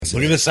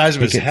Look at the size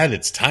of his head.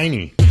 It's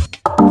tiny.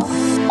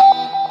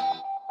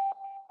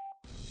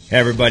 Hey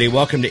everybody,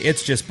 welcome to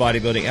It's Just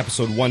Bodybuilding,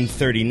 episode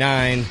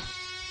 139.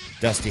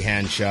 Dusty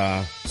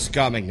Hanshaw,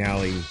 Scott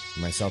McNally,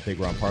 myself, Big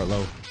Ron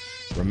Partlow.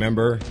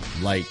 Remember,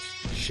 like,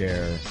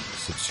 share,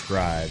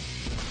 subscribe,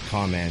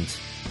 comment,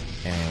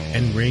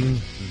 And ring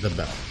the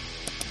bell.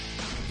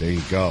 There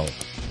you go.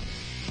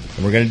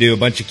 And we're going to do a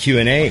bunch of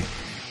Q&A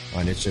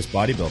on It's Just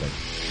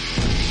Bodybuilding.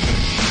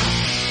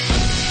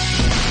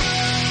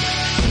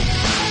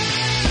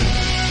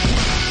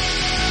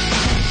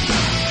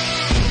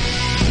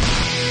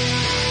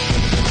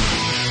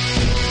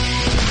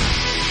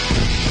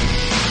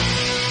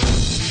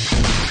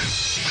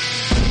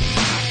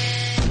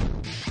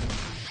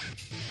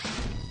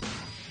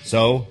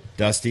 So,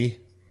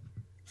 Dusty?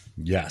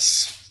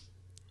 Yes.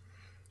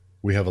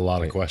 We have a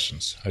lot of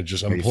questions. I'm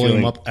pulling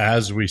them up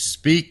as we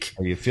speak.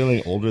 Are you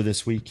feeling older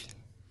this week?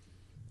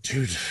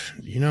 Dude,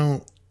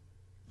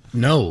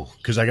 no,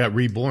 because I got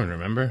reborn,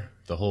 remember?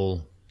 The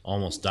whole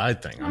almost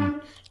died thing.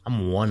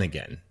 I'm one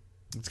again.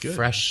 It's good.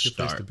 Fresh good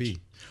start. place to be.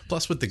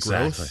 Plus with the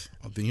growth,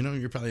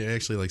 you're probably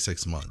actually like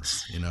 6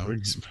 months,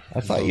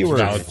 I thought you were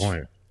valid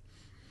point.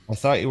 I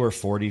thought you were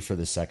 40 for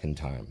the second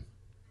time.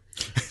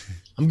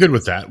 I'm good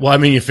with that. Well, I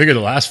mean, you figure the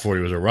last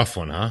 40 was a rough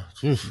one, huh?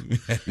 Oof.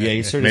 Yeah,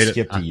 you sort of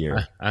skipped a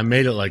year. I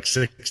made it like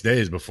 6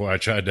 days before I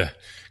tried to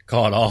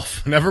call it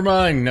off. Never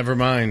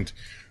mind.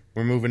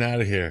 We're moving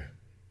out of here.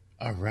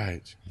 All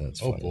right. That's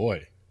funny.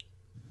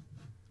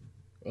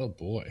 Oh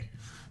boy.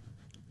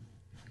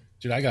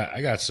 Dude, I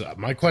got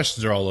my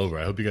questions are all over.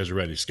 I hope you guys are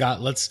ready.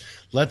 Scott,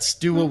 let's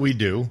do what we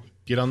do.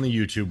 Get on the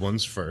YouTube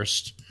ones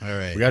first. All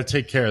right. We got to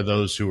take care of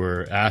those who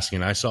were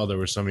asking. I saw there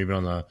were some even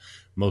on the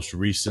most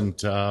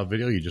recent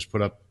video you just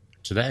put up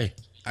today.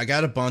 I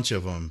got a bunch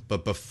of them,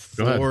 but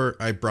before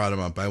I brought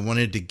them up, I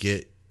wanted to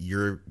get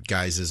your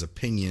guys'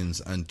 opinions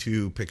on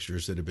 2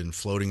 pictures that have been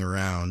floating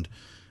around.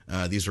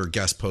 These were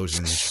guest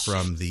postings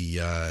from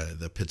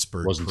the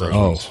Pittsburgh Pros.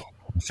 Oh,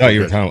 I thought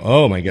you were talking.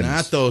 Oh my goodness!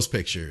 Not those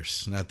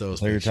pictures. Not those.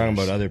 I thought you were talking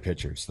about other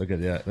pictures. Look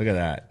at that. Look at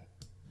that.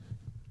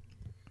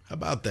 How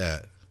about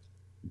that?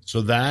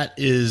 So that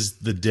is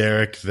the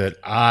Derek that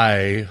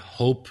I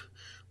hope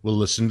will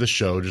listen to the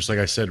show, just like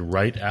I said,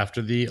 right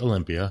after the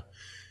Olympia,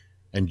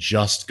 and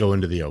just go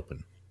into the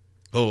Open.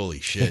 Holy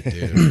shit,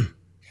 dude!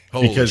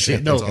 Holy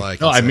shit! That's all I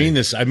can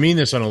say. I mean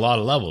this on a lot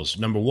of levels.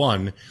 Number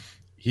one,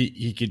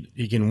 he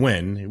can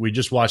win. We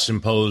just watched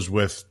him pose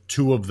with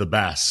 2 of the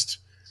best,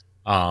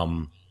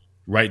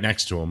 right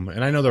next to him,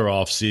 and I know they're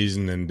off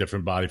season and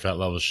different body fat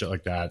levels, shit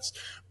like that,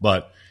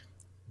 but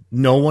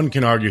no one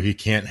can argue he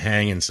can't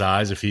hang in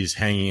size if he's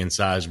hanging in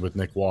size with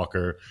Nick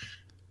Walker,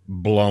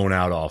 blown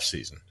out off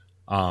season.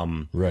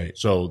 Right.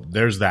 So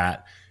there's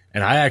that.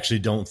 And I actually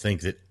don't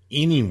think that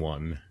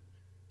anyone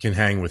can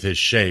hang with his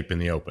shape in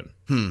the Open.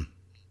 Look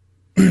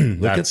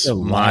at the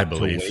my lat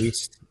belief. to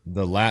waist,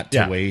 the lat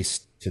to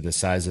waist to the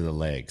size of the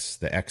legs.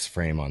 The X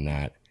frame on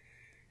that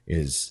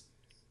is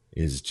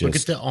just. Look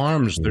at the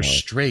arms; they're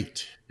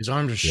straight. His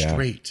arms are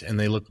straight, and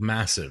they look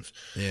massive.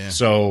 Yeah.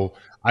 So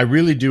I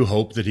really do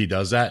hope that he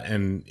does that.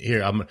 And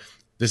here,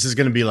 this is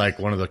going to be like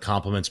one of the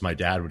compliments my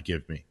dad would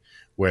give me,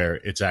 where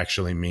it's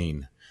actually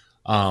mean.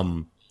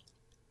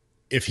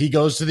 If he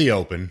goes to the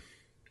Open,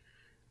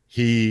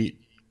 he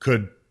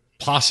could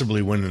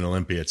possibly win an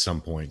Olympia at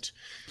some point.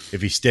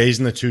 If he stays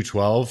in the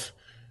 212,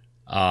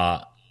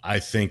 I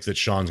think that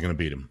Sean's going to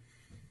beat him.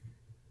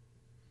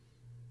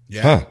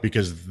 Yeah.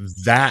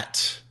 Because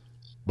that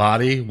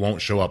body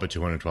won't show up at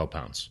 212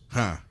 pounds.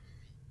 Huh.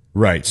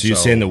 Right. So you're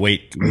saying the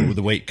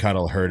weight cut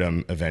will hurt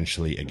him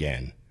eventually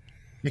again.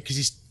 Yeah,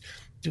 because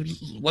I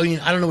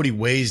don't know what he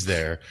weighs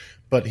there,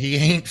 but he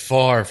ain't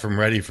far from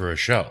ready for a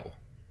show.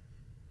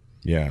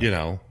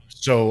 Yeah.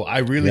 So I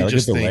really look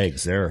just at the think,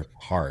 legs. They're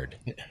hard.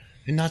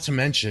 and not to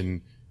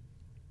mention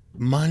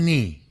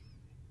money.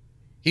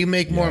 He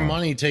make more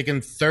money taking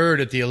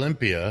 3rd at the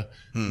Olympia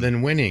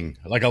than winning,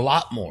 like a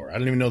lot more. I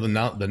don't even know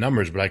the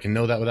numbers, but I can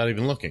know that without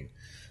even looking.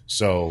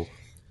 So,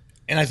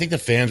 and I think the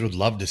fans would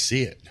love to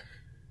see it,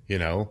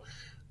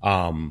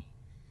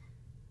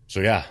 So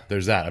yeah,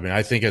 there's that. I mean,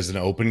 I think as an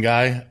Open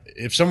guy,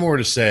 if someone were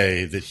to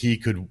say that he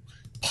could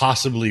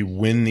possibly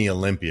win the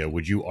Olympia,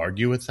 would you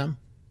argue with them?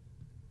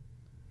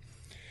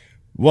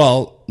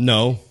 Well,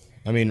 no.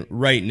 I mean,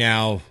 right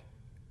now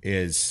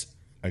is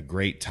a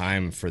great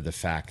time for the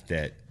fact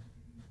that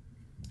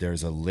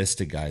there's a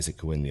list of guys that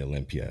could win the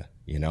Olympia,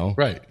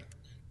 Right.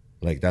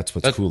 Like that's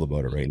what's cool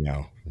about it right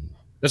now.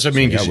 That's what I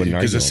mean,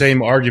 because the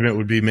same argument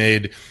would be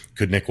made,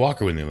 could Nick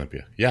Walker win the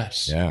Olympia?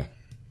 Yes. Yeah.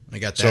 I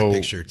got that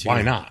picture too.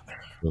 Why not?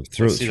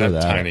 Throw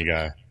that tiny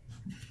guy.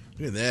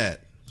 Look at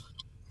that.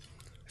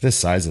 The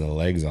size of the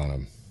legs on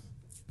him.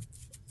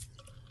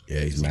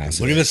 Yeah, he's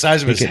massive. Look at the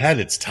size of his head.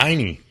 It's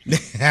tiny.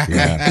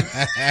 Yeah.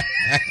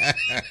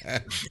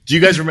 Do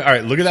you guys remember? All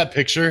right, look at that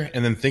picture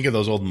and then think of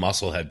those old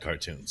Musclehead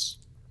cartoons.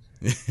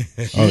 He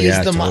is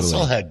the totally.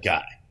 Musclehead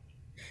guy.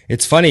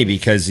 It's funny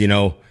because,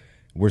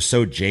 we're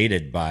so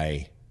jaded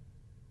by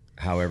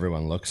how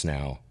everyone looks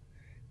now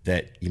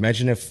that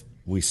imagine if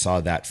we saw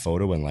that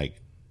photo in like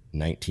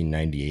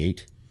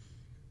 1998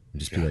 and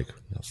just be like,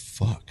 "What the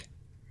fuck?"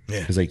 Yeah.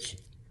 Because like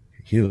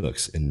he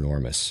looks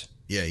enormous.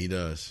 Yeah, he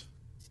does.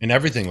 And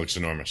everything looks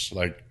enormous,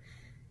 like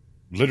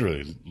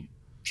literally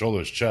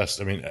shoulders, chest.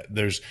 I mean,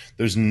 there's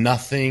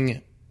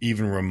nothing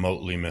even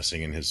remotely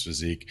missing in his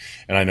physique.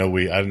 And I know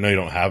you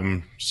don't have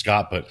him,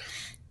 Scott, but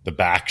the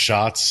back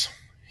shots,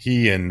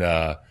 he and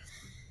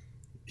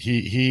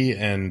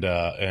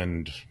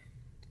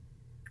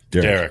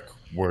Derek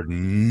were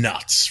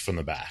nuts from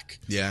the back.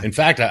 Yeah. In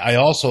fact, I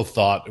also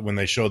thought when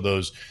they showed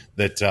those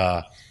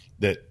that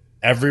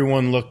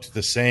everyone looked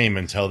the same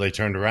until they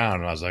turned around,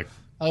 and I was like,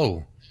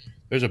 oh,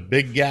 there's a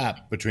big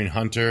gap between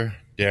Hunter,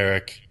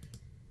 Derek,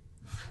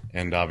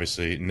 and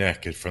obviously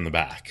Nick from the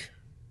back.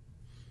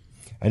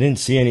 I didn't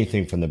see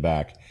anything from the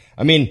back.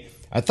 I mean,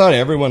 I thought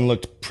everyone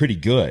looked pretty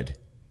good.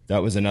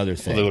 That was another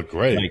thing. Well, they look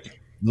great. Like,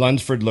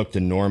 Lunsford looked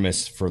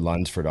enormous for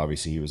Lunsford.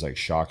 Obviously, he was like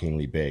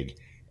shockingly big.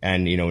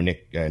 And, you know,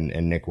 Nick and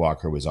Nick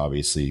Walker was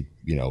obviously,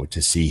 you know,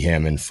 to see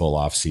him in full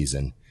off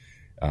season.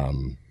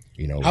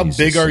 You know, how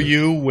big are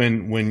you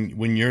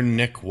when you're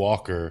Nick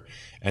Walker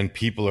and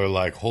people are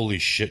like, holy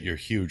shit, you're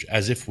huge,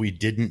 as if we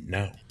didn't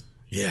know.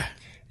 Yeah.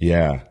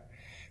 Yeah.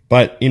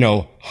 But, you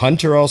know,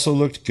 Hunter also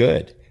looked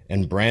good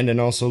and Brandon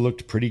also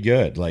looked pretty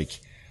good. Like,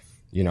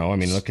 you know, I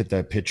mean, look at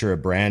the picture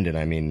of Brandon.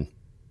 I mean,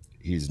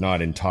 he's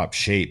not in top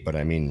shape, but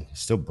I mean,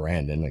 still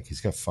Brandon. Like,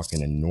 he's got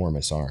fucking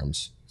enormous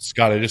arms.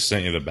 Scott, I just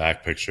sent you the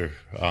back picture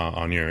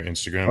on your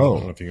Instagram. Oh. I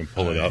don't know if you can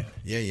pull it up.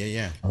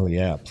 Yeah. Oh,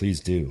 yeah. Please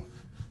do.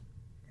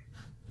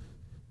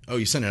 Oh,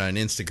 you sent it on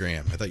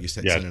Instagram. I thought you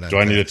said Yeah. sent it on Do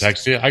I need to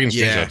text you? I can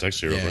screenshot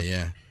text you real Yeah, quick.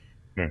 yeah.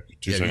 Here,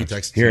 two Yeah, you seconds.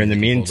 text Here, me, in the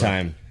you can pull it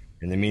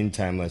up.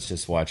 meantime, let's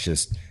just watch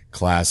this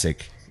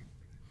classic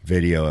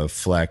video of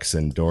Flex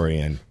and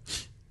Dorian,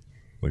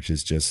 which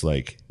is just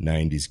like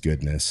 90s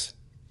goodness.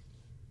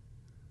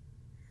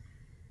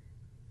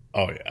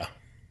 Oh, yeah.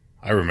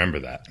 I remember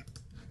that.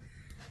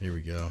 Here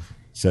we go.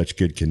 Such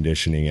good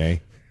conditioning, eh?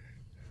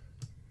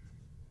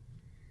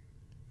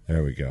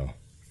 There we go.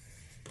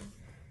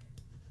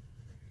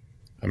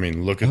 I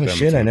mean, look at Oh them.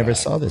 shit, from I the never back.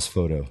 saw this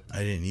photo. I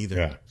didn't either.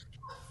 Yeah.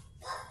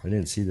 I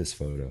didn't see this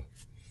photo.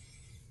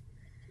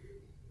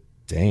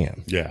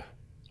 Damn. Yeah.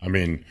 I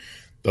mean,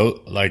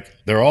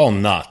 they're all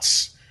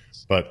nuts,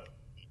 but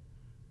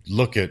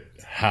look at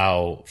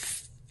how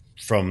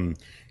from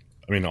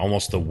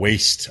almost the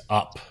waist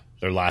up,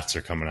 their lats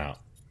are coming out,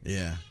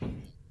 Yeah.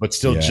 but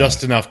still Yeah.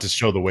 just enough to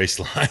show the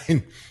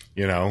waistline,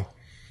 you know?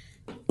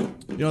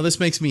 You know, this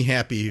makes me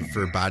happy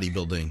for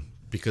bodybuilding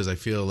because I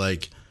feel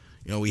like,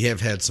 you know, we have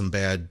had some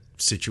bad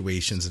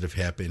situations that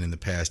have happened in the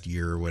past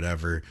year or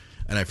whatever.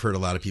 And I've heard a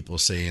lot of people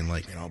saying,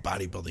 like, you know,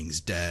 bodybuilding's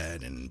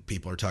dead and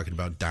people are talking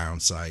about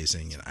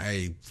downsizing. And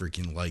I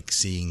freaking like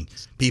seeing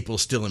people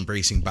still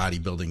embracing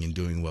bodybuilding and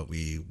doing what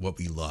we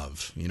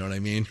love. You know what I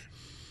mean?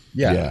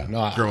 Yeah.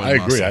 No, Growing I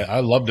agree. muscle. I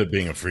loved it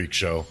being a freak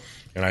show.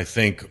 And I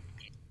think,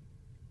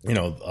 you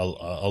know,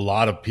 a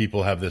lot of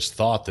people have this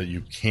thought that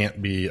you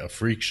can't be a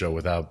freak show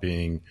without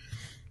being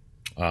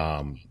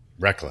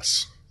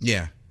reckless.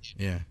 Yeah.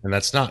 Yeah. And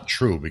that's not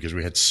true because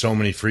we had so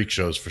many freak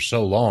shows for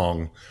so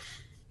long.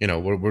 You know,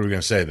 what are we going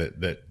to say?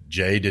 That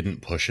Jay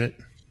didn't push it?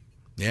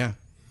 Yeah.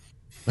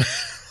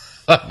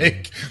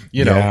 Like,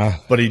 you know, Yeah.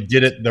 but he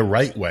did it the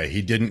right way.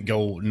 He didn't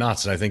go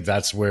nuts. And I think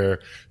that's where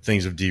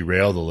things have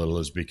derailed a little,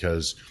 is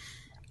because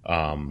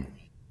I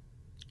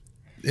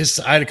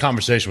had a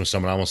conversation with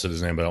someone, I almost said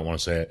his name, but I don't want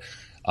to say it,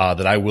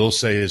 that I will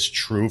say is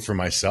true for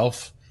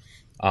myself.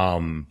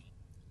 When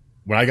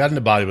I got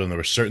into bodybuilding, there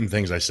were certain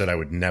things I said I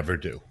would never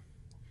do.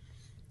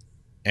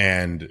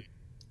 And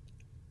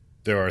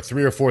there are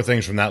 3 or 4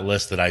 things from that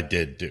list that I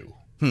did do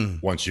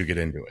once you get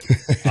into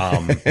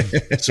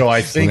it. So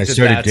I think When I that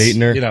started that's,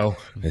 dating her, you know,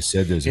 I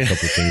said there's a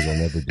couple things I'll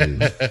never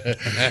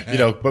do. you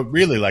know, but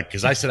really, like,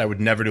 because I said I would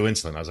never do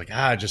insulin. I was like,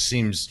 it just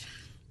seems,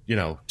 you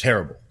know,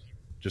 terrible.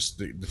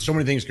 Just so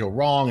many things go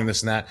wrong and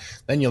this and that.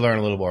 Then you learn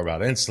a little more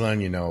about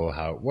insulin. You know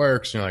how it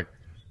works. And you're like,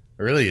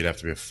 really, you'd have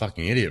to be a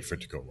fucking idiot for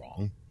it to go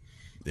wrong.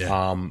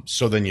 Yeah.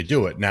 So then you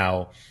do it.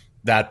 Now,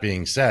 that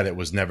being said, it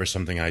was never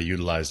something I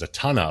utilized a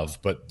ton of,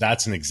 but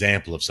that's an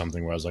example of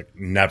something where I was like,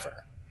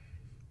 never.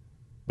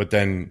 But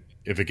then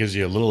if it gives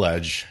you a little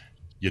edge,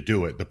 you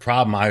do it. The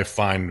problem I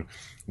find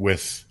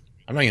with,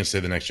 I'm not going to say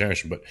the next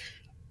generation, but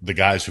the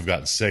guys who've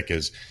gotten sick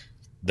is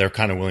they're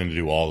kind of willing to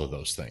do all of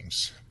those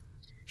things.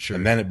 Sure.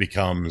 And then it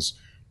becomes,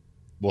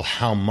 well,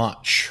 how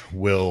much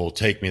will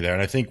take me there?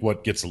 And I think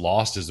what gets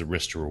lost is the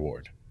risk to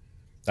reward.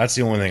 That's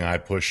the only thing I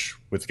push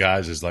with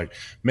guys is like,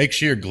 make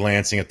sure you're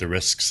glancing at the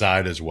risk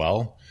side as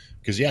well.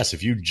 Because yes,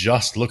 if you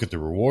just look at the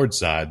reward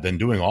side, then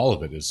doing all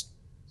of it is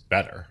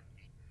better.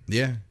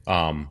 Yeah.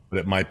 But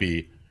it might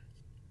be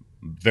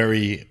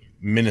very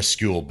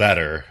minuscule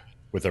better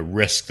with a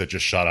risk that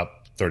just shot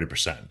up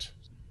 30%.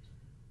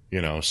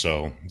 You know,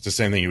 so it's the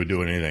same thing you would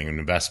do in anything, in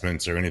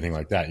investments or anything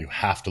like that. You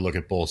have to look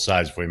at both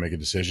sides before you make a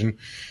decision.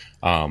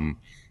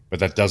 But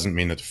that doesn't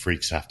mean that the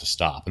freaks have to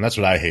stop. And that's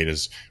what I hate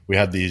is we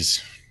had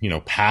these, you know,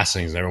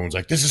 passings and everyone's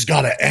like, this has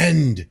got to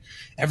end.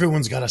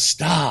 Everyone's got to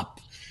stop.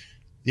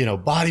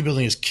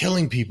 bodybuilding is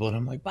killing people. And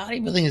I'm like,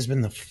 bodybuilding has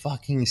been the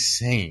fucking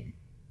same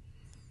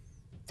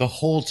the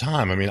whole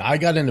time. I mean, I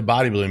got into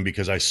bodybuilding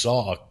because I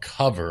saw a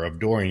cover of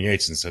Dorian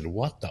Yates and said,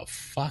 what the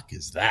fuck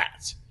is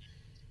that?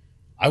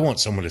 I want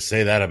someone to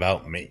say that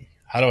about me.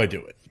 How do I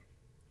do it?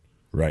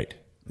 Right.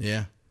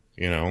 Yeah.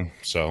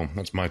 So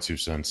that's my 2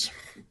 cents.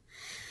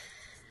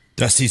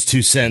 Dusty's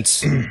 2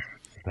 cents.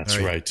 That's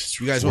right.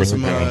 You guys want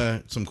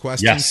some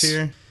questions yes.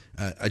 here?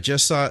 I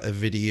just saw a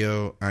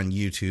video on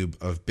YouTube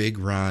of Big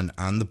Ron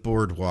on the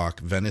boardwalk,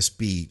 Venice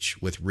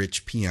Beach, with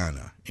Rich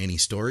Piana. Any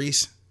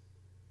stories?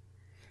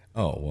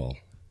 Oh, well,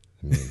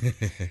 I mean,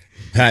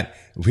 Pat,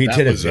 we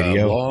did a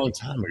video a long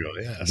time ago.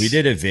 Yes. We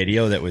did a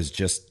video that was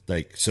just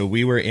like, so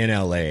we were in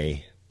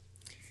LA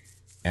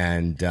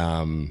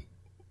and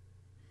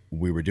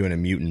we were doing a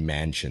mutant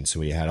mansion. So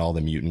we had all the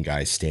mutant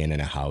guys staying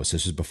in a house.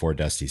 This was before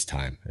Dusty's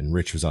time and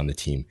Rich was on the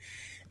team.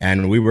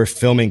 And we were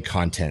filming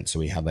content. So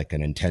we had like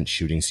an intense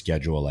shooting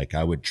schedule. Like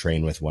I would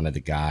train with one of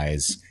the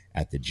guys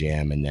at the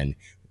gym. And then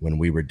when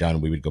we were done,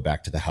 we would go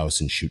back to the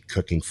house and shoot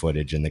cooking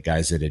footage. And the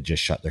guys that had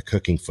just shot their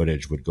cooking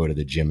footage would go to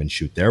the gym and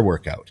shoot their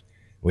workout.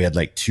 We had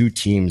like 2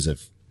 teams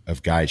of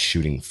guys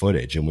shooting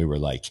footage. And we were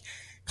like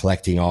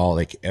collecting all,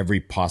 like every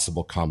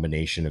possible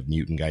combination of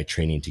mutant guy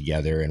training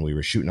together. And we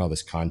were shooting all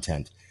this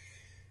content.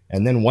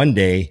 And then one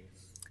day,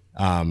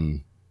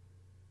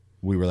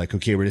 we were like,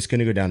 okay, we're just going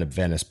to go down to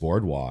Venice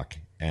Boardwalk.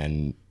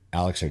 And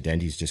Alex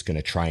Ardenti's just going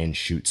to try and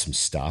shoot some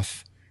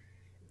stuff.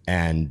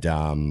 And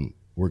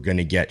we're going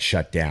to get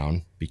shut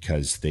down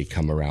because they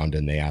come around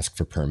and they ask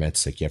for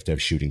permits. Like you have to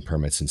have shooting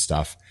permits and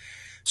stuff.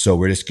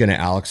 So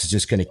Alex is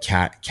just going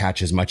to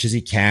catch as much as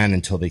he can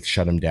until they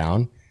shut him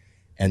down.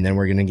 And then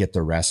we're going to get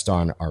the rest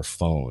on our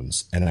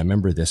phones. And I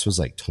remember this was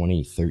like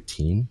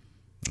 2013.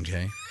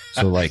 Okay.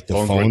 So like the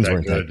phones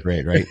weren't that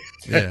great, right?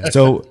 Yeah.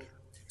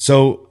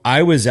 So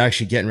I was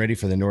actually getting ready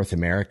for the North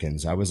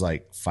Americans. I was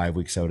like 5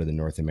 weeks out of the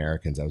North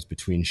Americans. I was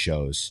between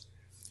shows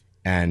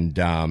and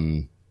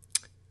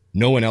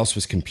no one else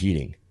was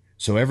competing.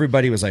 So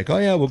everybody was like, oh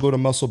yeah, we'll go to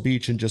Muscle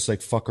Beach and just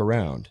like fuck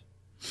around.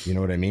 You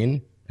know what I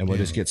mean? And we'll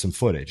just get some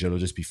footage. It'll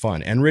just be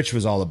fun. And Rich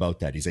was all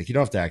about that. He's like, you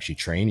don't have to actually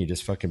train. You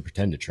just fucking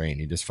pretend to train.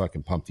 You just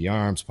fucking pump the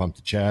arms, pump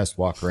the chest,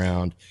 walk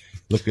around,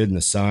 look good in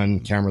the sun.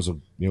 Cameras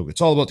will,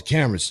 it's all about the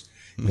cameras,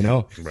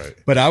 Right.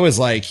 But I was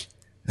like,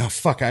 oh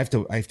fuck, I have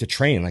to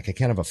train. Like I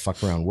can't have a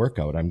fuck around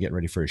workout. I'm getting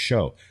ready for a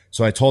show.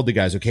 So I told the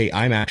guys, okay,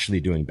 I'm actually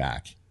doing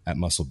back at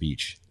Muscle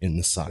Beach in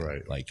the sun.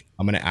 Right. Like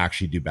I'm going to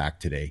actually do back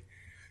today.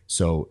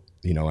 So,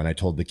 and I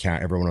told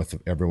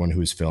everyone who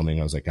was filming,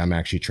 I was like, I'm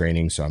actually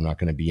training. So I'm not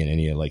going to be in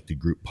any of like the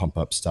group pump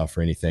up stuff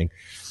or anything.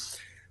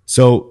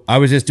 So I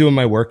was just doing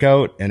my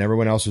workout and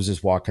everyone else was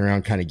just walking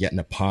around kind of getting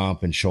a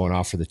pump and showing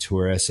off for the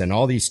tourists. And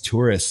all these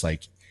tourists,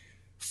 like,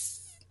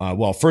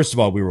 well, first of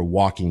all, we were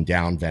walking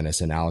down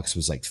Venice and Alex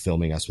was like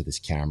filming us with his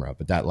camera,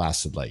 but that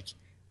lasted like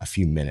a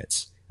few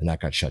minutes and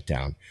that got shut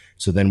down.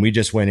 So then we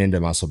just went into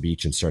Muscle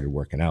Beach and started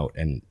working out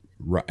and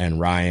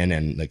Ryan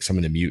and like some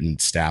of the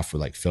mutant staff were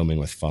like filming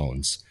with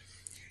phones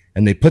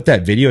and they put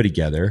that video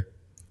together.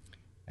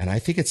 And I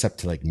think it's up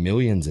to like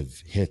millions of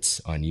hits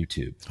on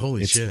YouTube.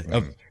 Holy shit.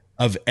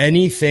 Of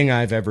anything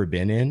I've ever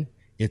been in,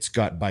 it's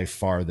got by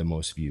far the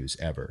most views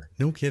ever.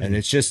 No kidding. And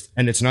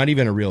it's not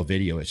even a real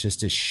video. It's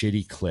just a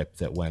shitty clip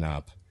that went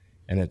up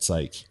and it's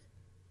like,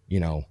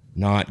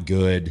 not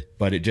good,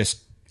 but it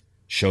just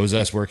shows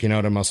us working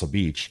out at Muscle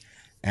Beach.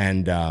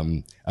 And,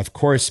 of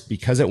course,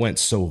 because it went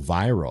so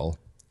viral,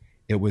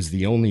 it was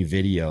the only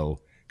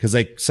video because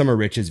like some of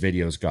Rich's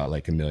videos got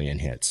like 1 million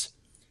hits,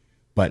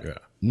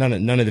 but none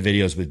of the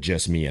videos with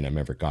just me in them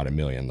ever got 1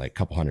 million, like a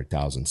couple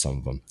 100,000, some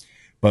of them.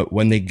 But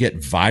when they get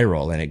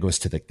viral and it goes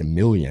to like the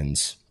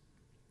millions,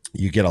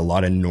 you get a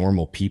lot of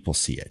normal people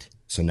see it.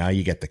 So now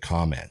you get the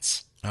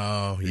comments.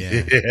 Oh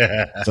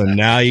yeah. So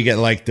now you get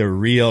like the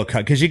real,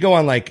 because you go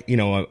on like,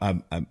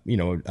 a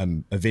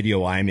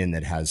video I'm in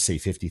that has say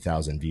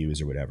 50,000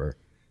 views or whatever.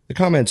 The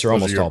comments are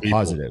almost all people.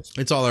 Positive.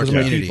 It's all our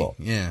community.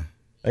 Yeah.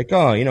 Like,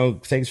 oh,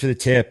 thanks for the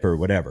tip or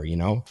whatever,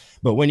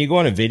 But when you go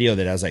on a video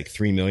that has like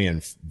 3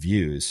 million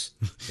views,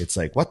 it's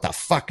like, what the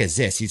fuck is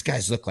this? These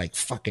guys look like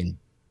fucking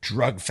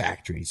drug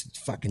factories. It's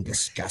fucking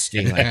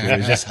disgusting. Like it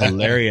was just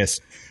hilarious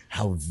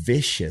how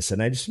vicious.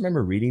 And I just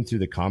remember reading through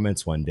the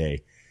comments one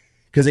day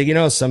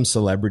because some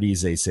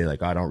celebrities, they say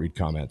like, I don't read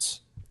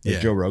comments.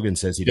 Like Joe Rogan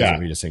says he doesn't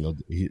read a single.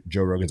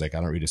 Joe Rogan's like, I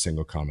don't read a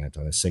single comment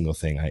on a single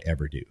thing I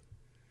ever do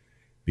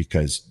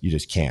because you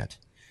just can't.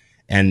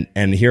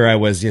 And here I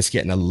was just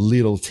getting a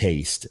little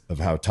taste of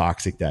how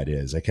toxic that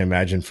is. I can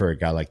imagine for a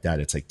guy like that,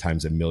 it's like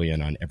times 1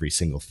 million on every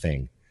single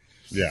thing.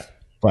 Yeah.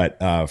 But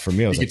for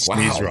me, I was like,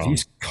 wow,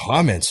 these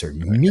comments are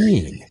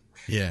mean.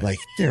 Yeah. Like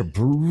they're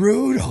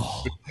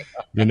brutal.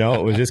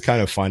 It was just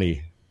kind of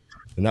funny.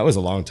 And that was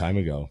a long time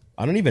ago.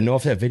 I don't even know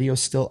if that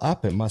video's still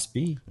up. It must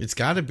be. It's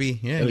got to be.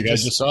 Yeah. The guy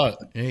just saw it.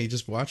 Yeah, he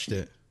just watched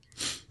it.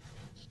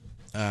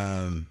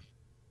 All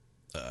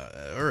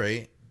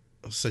right.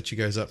 I'll set you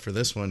guys up for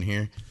this one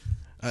here.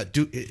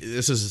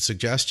 This is a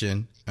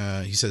suggestion.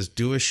 He says,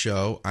 do a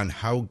show on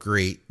how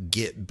great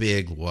Get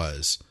Big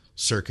was.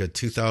 circa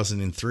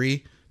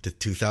 2003 to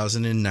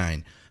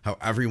 2009. How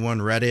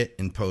everyone read it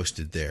and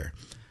posted there.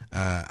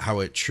 How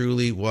it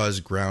truly was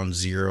ground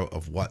zero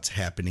of what's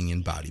happening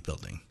in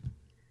bodybuilding.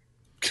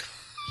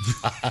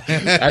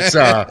 That's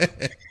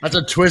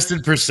a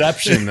twisted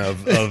perception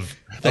of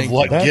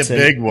what Get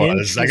Big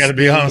was. I got to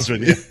be honest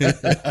with you.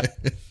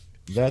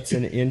 That's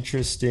an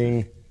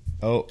interesting.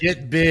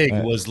 Get Big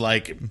was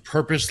like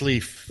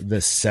purposely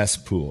the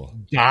cesspool,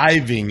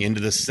 diving into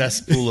the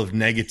cesspool of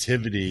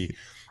negativity.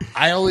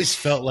 I always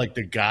felt like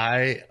the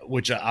guy,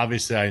 which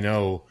obviously I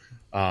know,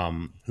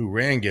 who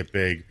ran Get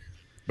Big,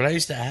 but I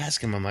used to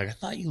ask him, I'm like, I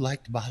thought you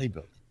liked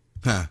bodybuilding.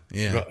 Huh,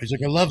 yeah. He's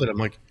like, I love it. I'm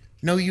like,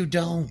 no, you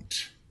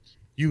don't.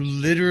 You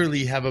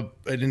literally have an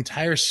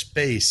entire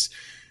space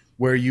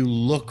where you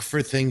look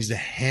for things to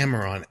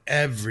hammer on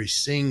every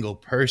single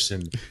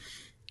person.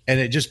 And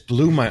it just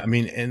blew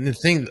and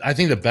I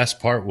think the best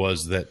part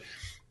was that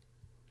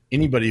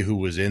anybody who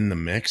was in the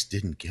mix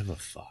didn't give a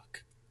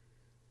fuck.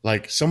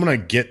 Like someone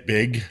at Get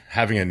Big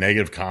having a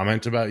negative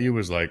comment about you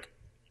was like,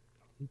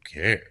 who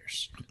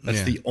cares?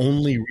 That's the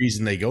only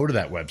reason they go to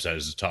that website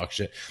is to talk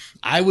shit.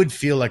 I would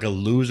feel like a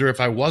loser if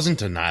I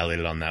wasn't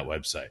annihilated on that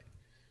website.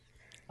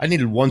 I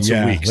needed once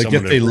a week. Like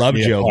if they loved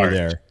you over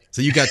there.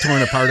 So you got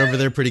torn apart over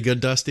there pretty good,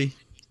 Dusty?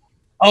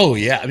 Oh,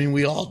 yeah. I mean,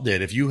 we all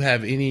did. If you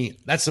have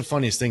that's the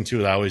funniest thing, too,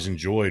 that I always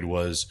enjoyed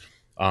was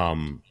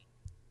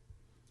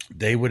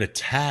they would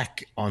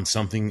attack on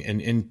something.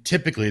 And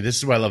typically, this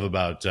is what I love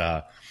about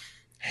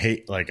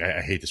hate. Like,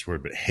 I hate this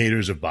word, but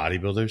haters of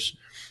bodybuilders.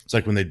 It's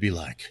like when they'd be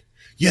like,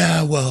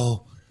 yeah,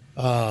 well,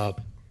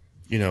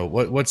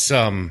 what's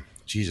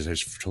Jesus, I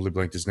just totally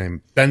blanked his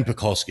name. Ben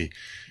Pekulski.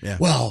 Yeah.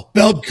 Well,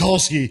 Ben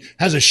Pekulski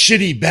has a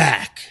shitty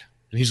back.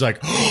 And he's like,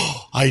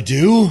 oh, I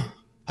do?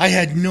 I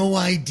had no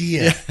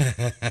idea.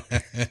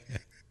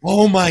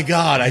 Oh, my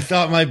God. I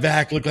thought my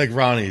back looked like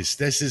Ronnie's.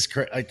 This is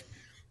crazy. Like,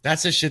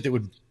 that's the shit that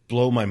would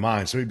blow my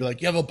mind. So he'd be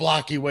like, you have a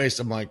blocky waist.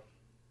 I'm like,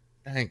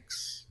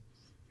 thanks.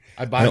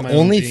 I buy my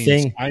own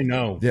jeans. I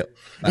know.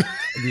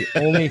 The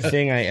only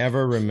thing I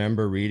ever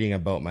remember reading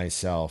about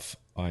myself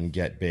on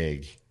Get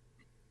Big,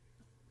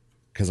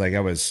 because like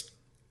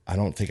I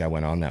don't think I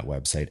went on that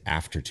website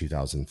after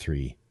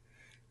 2003.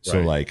 So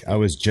like I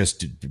was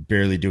just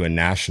barely doing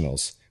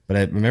nationals. But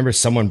I remember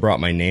someone brought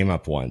my name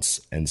up once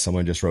and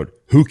someone just wrote,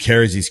 who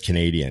cares he's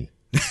Canadian?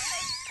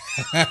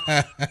 And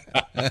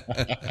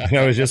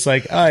I was just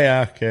like, oh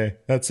yeah, okay.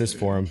 That's his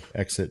forum.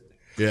 Exit.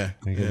 Yeah.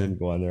 I didn't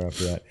go on there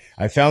after that.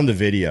 I found the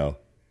video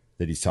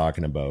that he's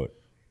talking about.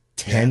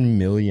 10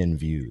 million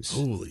views.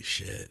 Holy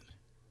shit.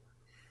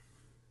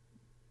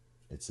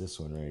 It's this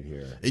one right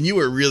here. And you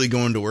were really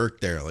going to work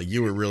there. Like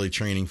you were really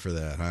training for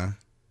that, huh?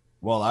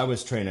 Well, I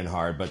was training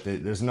hard, but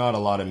there's not a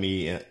lot of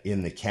me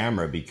in the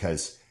camera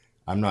because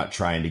I'm not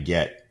trying to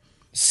get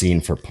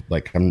seen for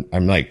like,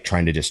 I'm like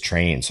trying to just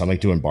train. So I'm like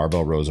doing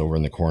barbell rows over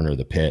in the corner of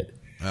the pit.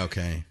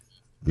 Okay.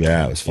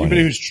 Yeah, it was funny.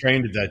 Anybody who's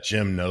trained at that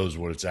gym knows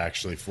what it's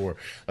actually for.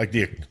 Like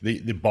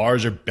the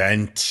bars are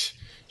bent.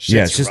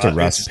 Yeah, it's just a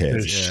rust pit.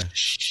 It's a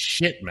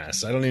shit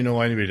mess. I don't even know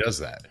why anybody does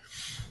that.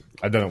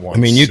 I've done it once.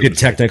 I mean, you could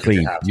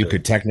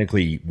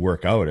technically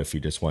work out if you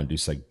just want to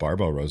do like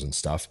barbell rows and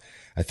stuff.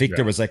 I think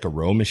there was like a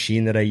row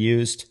machine that I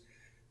used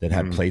that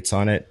had plates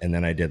on it, and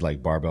then I did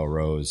like barbell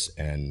rows,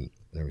 and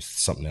there was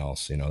something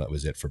else. That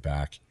was it for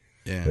back.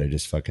 Yeah, but I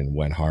just fucking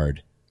went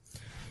hard.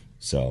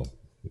 So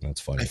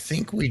that's funny. I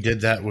think we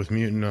did that with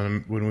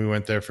Mutant when we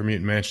went there for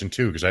Mutant Mansion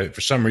too, because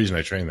for some reason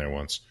I trained there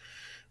once.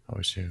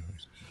 Okay.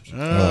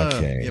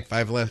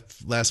 Yeah,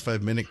 last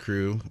 5 minute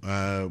crew.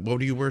 What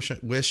do you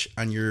wish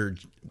on your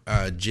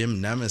gym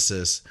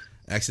nemesis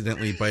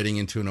accidentally biting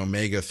into an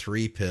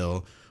omega-3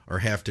 pill or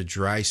have to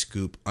dry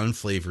scoop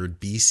unflavored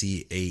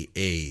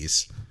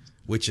BCAAs?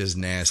 Which is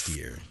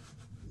nastier?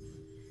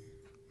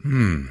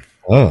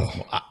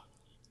 Oh,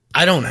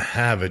 I don't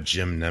have a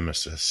gym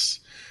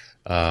nemesis,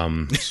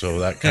 so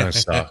that kind of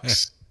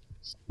sucks.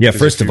 Yeah,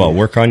 first of all,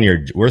 work on your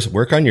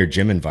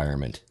gym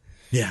environment.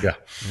 Yeah.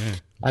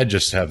 I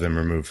just have them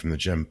removed from the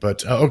gym,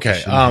 but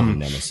okay.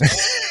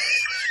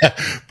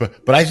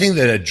 But I think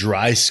that a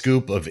dry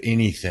scoop of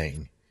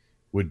anything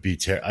would be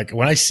terrible. Like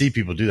when I see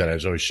people do that, I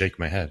just always shake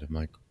my head. I'm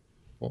like,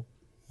 well,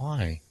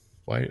 why?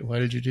 Why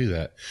did you do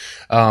that?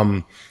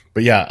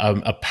 But yeah,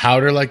 a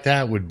powder like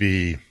that would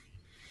be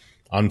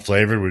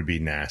unflavored, would be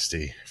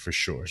nasty for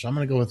sure. So I'm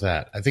going to go with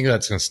that. I think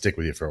that's going to stick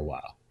with you for a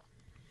while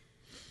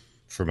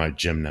for my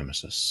gym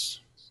nemesis.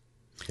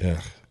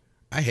 Yeah.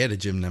 I had a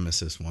gym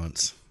nemesis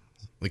once.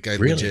 Like I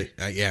really?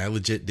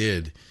 legit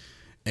did.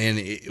 And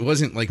it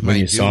wasn't like when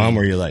you saw him,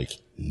 were you like,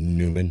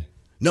 Newman?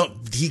 No,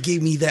 he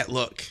gave me that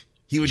look.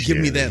 He would give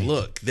me that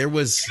look. There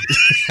was,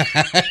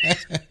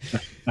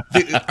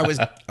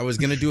 I was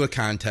going to do a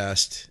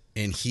contest,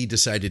 and he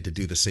decided to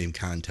do the same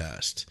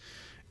contest.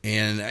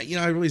 And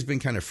I've always been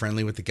kind of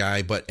friendly with the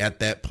guy, but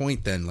at that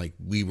point, then like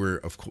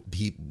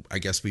I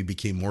guess we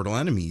became mortal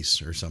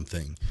enemies or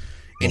something.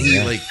 And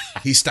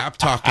he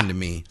stopped talking to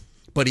me,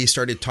 but he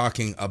started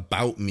talking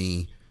about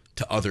me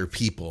to other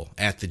people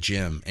at the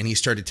gym, and he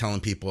started telling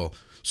people,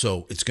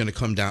 So it's going to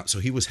come down. So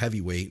he was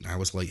heavyweight and I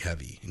was light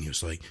heavy. And he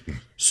was like,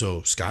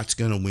 so Scott's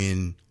going to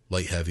win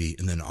light heavy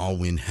and then I'll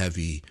win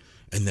heavy.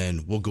 And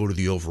then we'll go to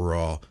the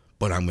overall,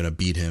 but I'm going to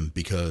beat him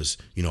because,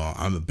 you know,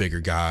 I'm a bigger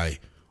guy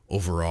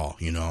overall,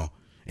 you know?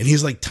 And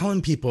he's like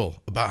telling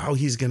people about how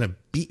he's going to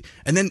beat.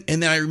 And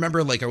then I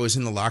remember like I was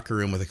in the locker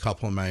room with a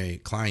couple of my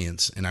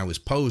clients and I was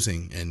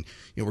posing and,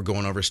 you know, we're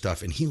going over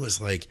stuff. And he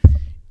was like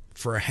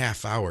for a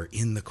half hour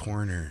in the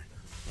corner,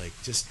 like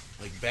just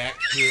like back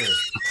here,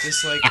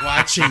 just like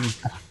watching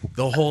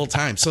the whole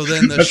time. So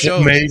then the show,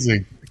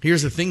 amazing.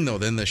 Here's the thing though.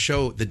 Then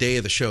the day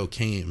of the show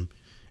came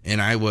and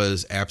I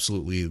was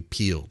absolutely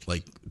peeled.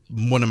 Like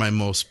one of my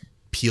most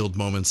peeled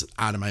moments,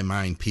 out of my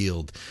mind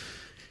peeled.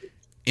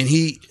 And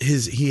he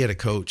had a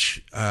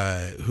coach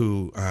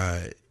who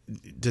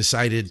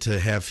decided to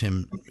have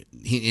him.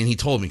 He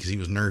told me because he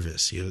was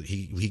nervous.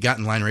 He got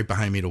in line right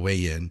behind me to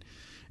weigh in,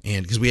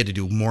 and because we had to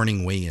do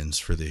morning weigh-ins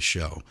for this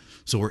show,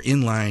 so we're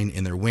in line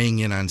and they're weighing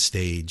in on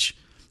stage,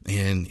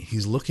 and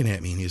he's looking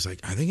at me and he's like,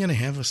 "Are they gonna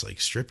have us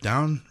like strip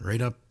down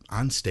right up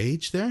on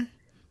stage there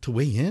to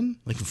weigh in,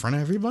 like in front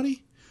of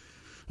everybody?"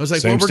 I was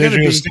like, Same "Well, we're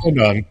gonna be."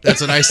 stand on. That's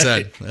what I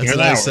said. That's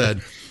what I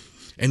said.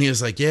 And he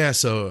was like, yeah,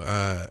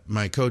 so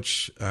my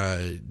coach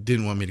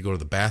didn't want me to go to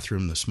the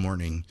bathroom this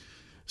morning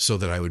so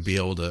that I would be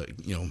able to,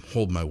 you know,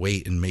 hold my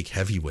weight and make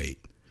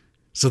heavyweight.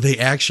 So they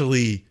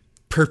actually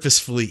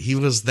purposefully, he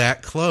was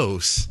that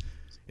close,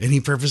 and he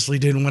purposely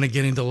didn't want to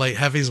get into light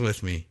heavies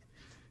with me.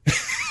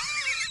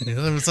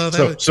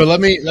 So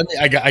let me.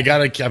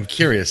 I'm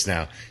curious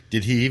now.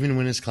 Did he even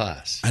win his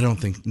class? I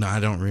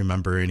don't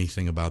remember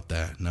anything about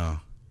that. No.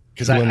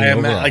 Because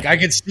I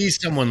could see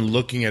someone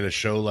looking at a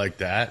show like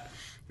that.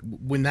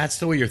 When that's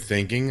the way you're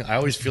thinking, I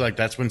always feel like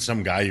that's when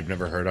some guy you've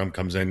never heard of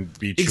comes in,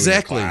 beats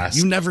exactly. you in class.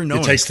 You never know.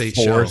 You take state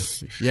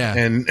fourth, yeah,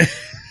 and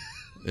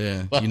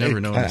yeah, you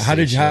never know. How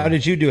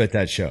did you do at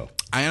that show?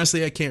 I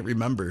can't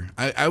remember.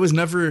 I was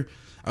never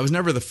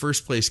the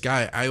first place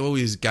guy. I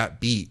always got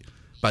beat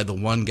by the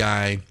one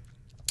guy.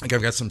 Like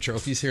I've got some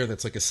trophies here.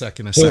 That's like a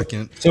second.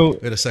 So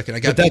wait a second. I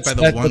got beat by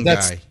the one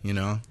guy. You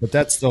know. But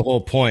that's the whole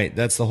point.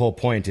 That's the whole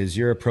point. Is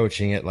you're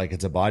approaching it like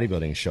it's a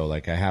bodybuilding show.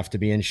 Like I have to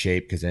be in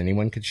shape because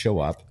anyone could show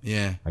up.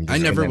 Yeah. I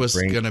never was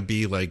gonna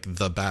be like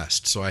the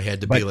best, so I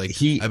had to be like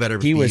I better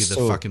be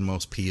the fucking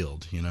most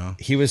peeled. You know.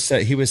 He was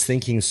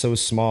thinking so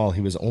small. He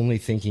was only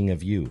thinking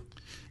of you.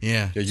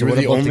 Yeah, you were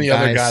the only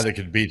other guy that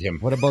could beat him.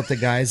 What about the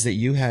guys that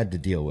you had to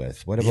deal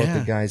with? What about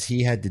the guys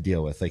he had to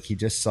deal with? Like he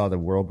just saw the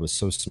world was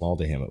so small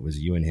to him. It was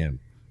you and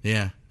him.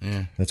 Yeah.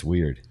 That's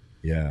weird.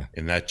 Yeah.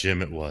 In that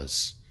gym, it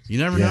was. You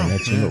never know. In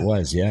that gym, it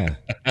was. Yeah.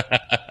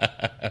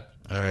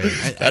 All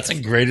right. That's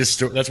the greatest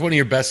story. That's one of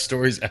your best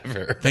stories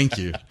ever. Thank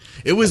you.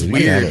 It was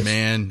weird,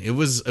 man. It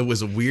was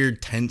a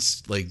weird,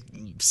 tense, like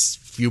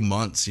few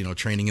months, you know,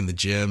 training in the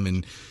gym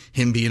and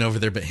him being over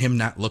there, but him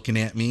not looking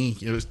at me.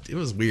 It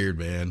was weird,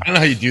 man. I don't know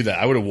how you do that.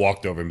 I would have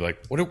walked over and be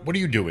like, what are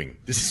you doing?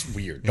 This is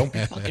weird. Don't be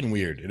fucking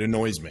weird. It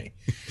annoys me.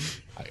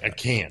 I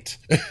can't.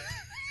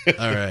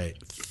 All right.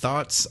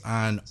 Thoughts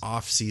on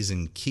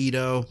off-season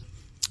keto.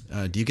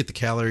 Do you get the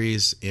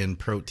calories in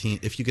protein?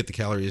 If you get the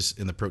calories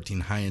in the protein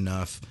high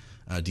enough,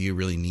 do you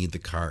really need the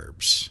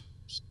carbs?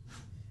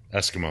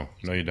 Eskimo.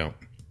 No, you don't.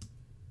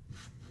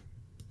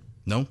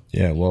 No?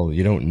 Yeah, well,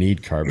 you don't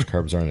need carbs.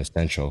 Carbs aren't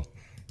essential.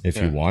 If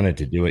you wanted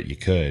to do it, you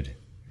could.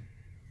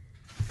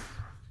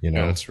 You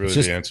know, that's really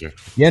the answer.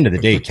 At the end of the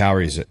day,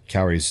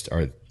 calories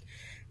are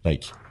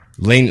like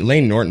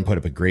Lane Norton put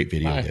up a great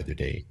video the other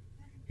day.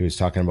 He was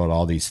talking about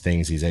all these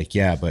things. He's like,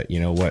 yeah, but you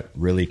know what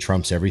really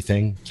trumps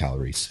everything?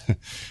 Calories.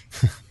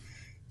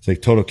 It's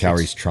like total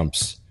calories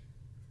trumps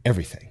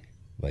everything.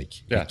 Like,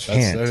 that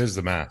is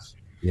the math.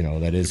 You know,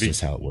 that is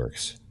just how it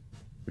works.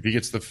 If he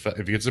gets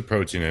the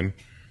protein in,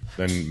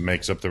 then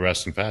makes up the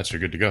rest in fats, you're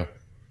good to go.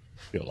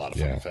 You get a lot of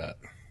fucking fat.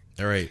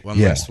 All right, one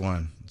last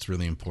one. It's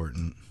really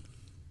important.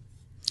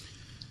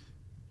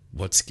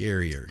 What's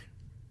scarier,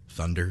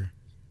 thunder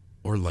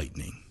or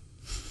lightning?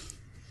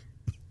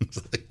 I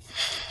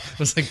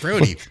was like,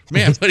 Brody,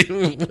 man,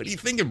 what are you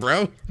thinking,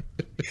 bro?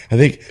 I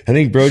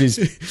think Brody's.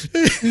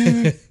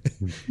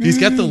 He's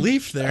got the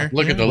leaf there.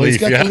 Look at the leaf.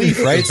 He's got the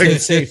leaf, right?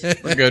 So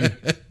we're good.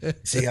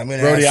 See, I'm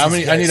gonna Brody,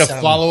 I need a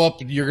follow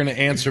up. You're going to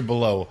answer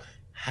below.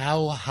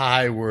 How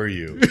high were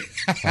you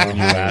when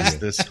you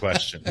asked this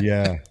question?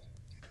 Yeah.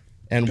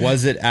 And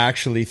was it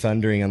actually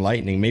thundering and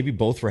lightning? Maybe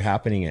both were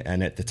happening,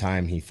 and at the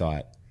time he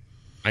thought,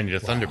 I need a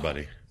thunder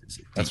buddy.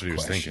 That's what he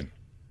was thinking.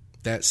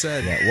 That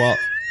said,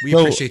 we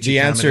so appreciate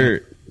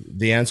you.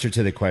 The answer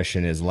to the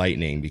question is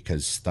lightning,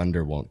 because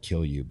thunder won't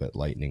kill you, but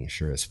lightning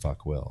sure as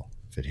fuck will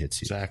if it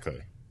hits you.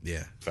 Exactly.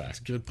 Yeah, that's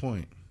a good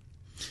point.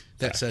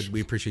 That said,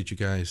 we appreciate you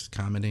guys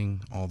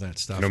commenting, all that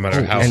stuff. No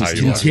matter how high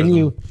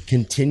you are.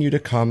 Continue to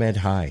comment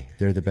high.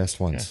 They're the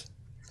best ones. Yeah.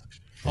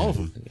 All of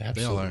them.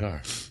 They all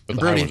are. But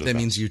Brody, that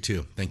means you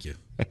too. Thank you.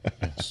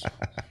 Yes.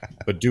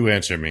 But do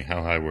answer me.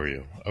 How high were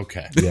you?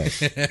 Okay.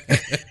 Yes.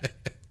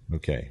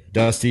 Okay.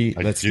 Dusty,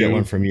 let's get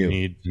one from you.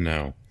 Need to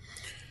know.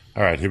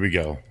 All right, here we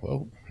go.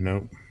 Oh,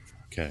 no.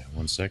 Okay,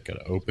 one sec. Got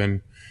to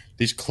open.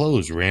 These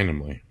close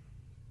randomly.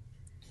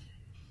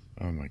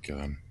 Oh my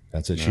God.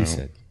 That's what she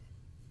said.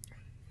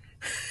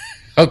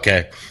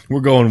 Okay. We're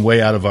going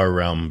way out of our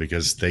realm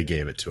because they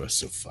gave it to us.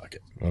 So fuck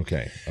it.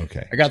 Okay.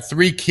 I got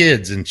 3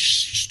 kids and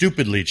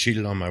stupidly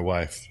cheated on my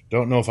wife.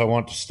 Don't know if I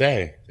want to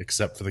stay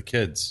except for the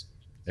kids.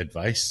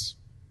 Advice?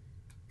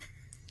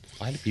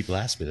 Why do people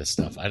ask me this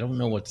stuff? I don't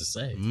know what to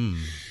say.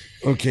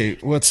 Okay.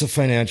 What's the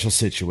financial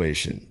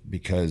situation?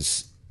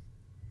 Because,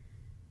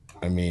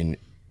 I mean,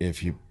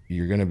 if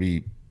you're going to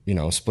be,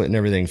 splitting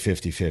everything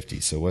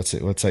 50-50. So what's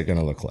that going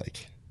to look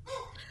like?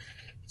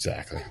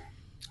 Exactly.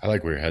 I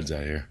like where your head's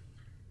at here.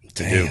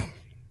 Damn.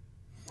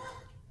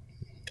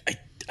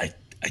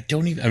 I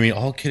don't even, I mean,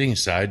 all kidding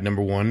aside,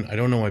 number one, I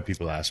don't know why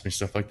people ask me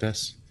stuff like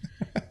this.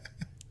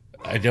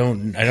 I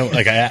don't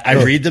like,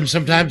 I read them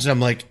sometimes and I'm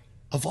like,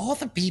 of all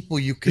the people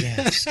you could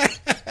ask.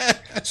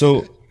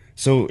 So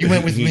you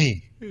went with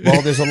me.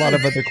 Well, there's a lot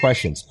of other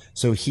questions.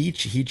 So he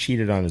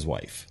cheated on his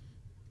wife.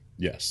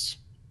 Yes.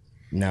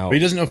 Now, but he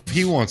doesn't know if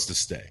he wants to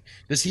stay.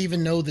 Does he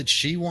even know that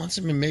she wants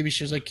him? And maybe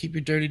she's like, keep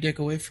your dirty dick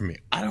away from me.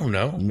 I don't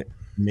know.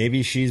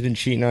 Maybe she's been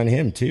cheating on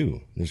him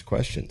too. There's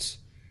questions.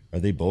 Are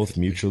they both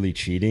mutually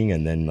cheating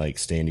and then like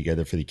staying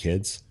together for the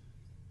kids?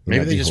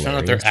 Maybe they just found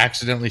out they're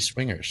accidentally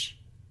swingers.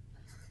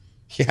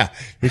 Yeah.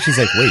 And she's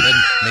like, wait.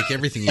 Make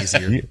everything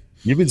easier.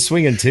 You've been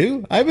swinging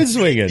too? I've been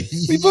swinging.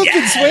 We both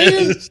been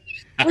swinging.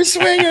 We're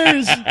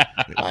swingers.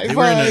 They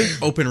were in an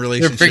open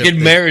relationship. Their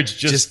freaking marriage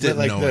just went didn't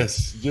like know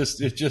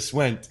this. It just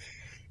went.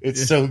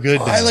 It's so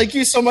good. I like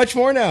you so much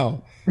more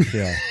now.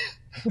 Yeah.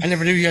 I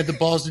never knew you had the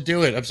balls to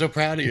do it. I'm so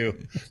proud of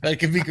you. That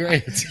could be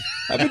great.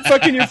 I've been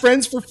fucking your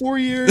friends for 4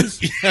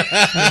 years.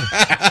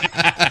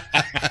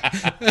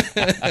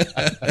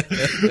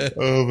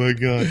 Oh my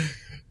God.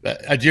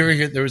 Did you ever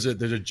hear there's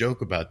a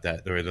joke about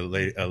that where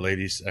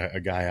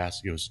a guy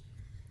asked, he goes,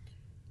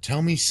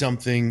 tell me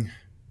something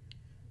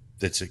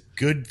that's a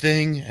good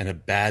thing and a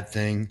bad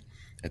thing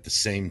at the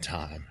same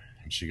time.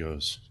 And she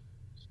goes,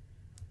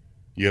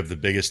 you have the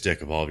biggest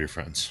dick of all of your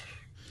friends.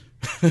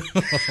 I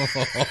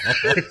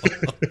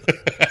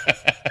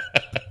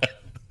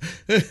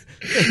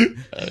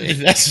mean,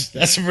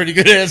 that's a pretty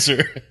good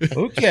answer.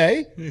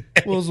 Okay.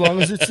 Well, as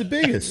long as it's the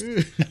biggest.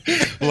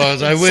 As long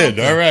as I win.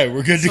 All right,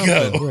 we're good to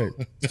go.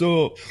 Right.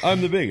 So I'm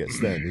the biggest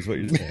then, is what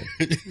you're saying.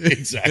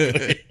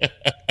 Exactly.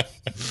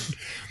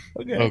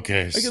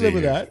 Okay. I can live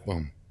with that.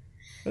 Boom.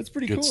 That's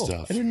pretty Good cool.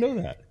 stuff. I didn't know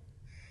that.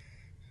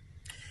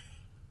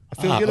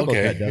 I feel good about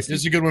that, Dusty.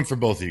 This is a good one for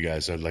both of you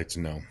guys. I'd like to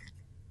know.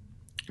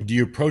 Do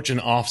you approach an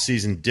off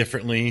season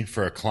differently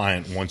for a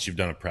client once you've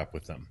done a prep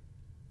with them?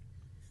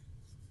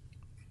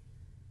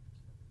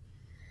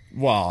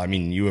 Well, I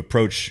mean, you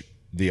approach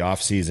the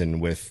off season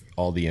with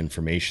all the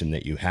information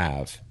that you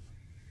have.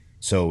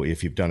 So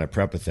if you've done a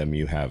prep with them,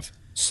 you have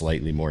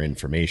slightly more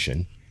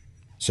information.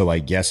 So I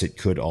guess it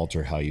could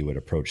alter how you would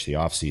approach the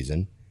off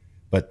season,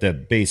 but the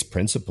base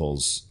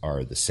principles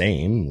are the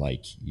same.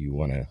 Like you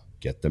want to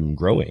get them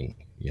growing,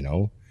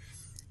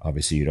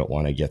 obviously you don't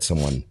want to get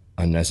someone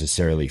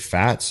unnecessarily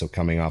fat. So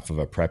coming off of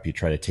a prep, you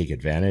try to take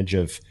advantage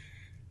of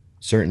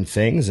certain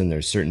things, and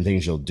there's certain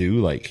things you'll do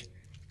like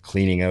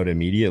cleaning out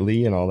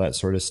immediately and all that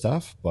sort of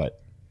stuff.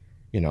 But,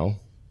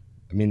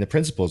 the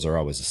principles are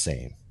always the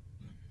same.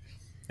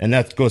 And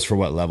that goes for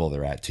what level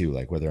they're at too.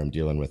 Like whether I'm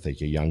dealing with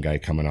like a young guy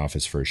coming off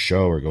his first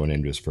show or going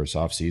into his first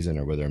off season,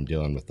 or whether I'm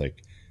dealing with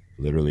like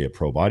literally a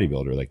pro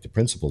bodybuilder, like the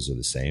principles are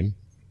the same.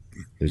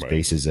 There's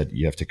bases that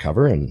you have to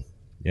cover, and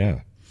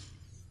yeah.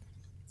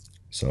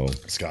 So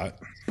Scott,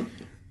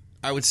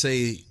 I would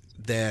say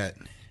that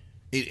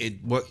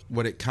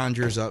what it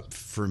conjures up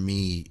for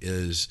me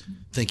is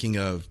thinking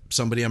of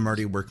somebody I'm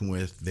already working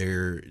with.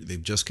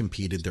 They've just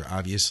competed. They're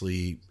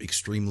obviously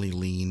extremely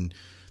lean.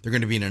 They're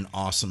going to be in an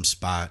awesome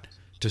spot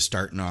to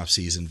start an off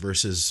season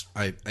versus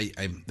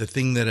the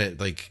thing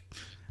that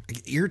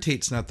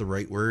irritate's not the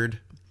right word,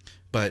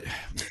 but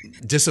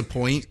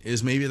disappoint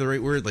is maybe the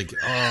right word. Like,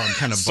 oh, I'm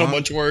kind of so bummed.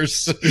 much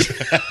worse.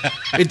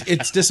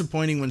 It's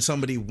disappointing when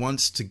somebody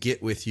wants to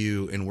get with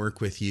you and work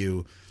with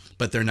you,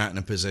 but they're not in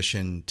a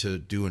position to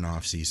do an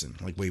off season.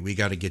 Like, wait, we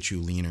got to get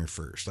you leaner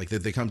first. Like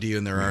they come to you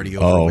and they're already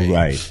overweight. Oh,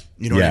 right.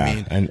 You know what I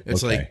mean? And,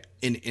 it's like,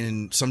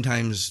 and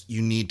sometimes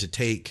you need to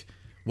take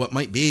what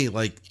might be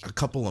like a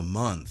couple of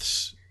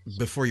months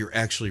before you're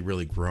actually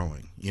really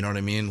growing. You know what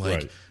I mean?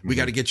 Like we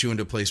got to get you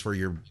into a place where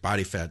your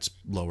body fat's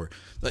lower.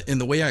 And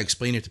the way I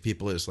explain it to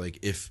people is like,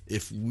 if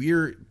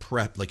we're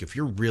prepped, like if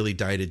you're really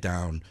dieted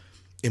down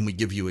and we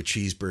give you a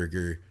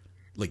cheeseburger,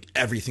 like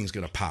everything's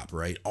going to pop,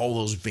 right? All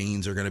those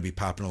veins are going to be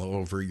popping all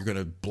over. You're going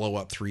to blow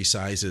up 3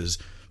 sizes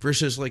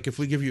versus like, if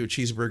we give you a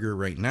cheeseburger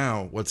right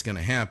now, what's going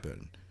to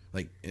happen?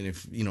 Like, and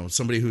if,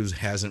 somebody who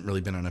hasn't really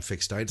been on a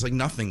fixed diet, it's like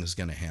nothing is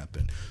going to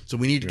happen. So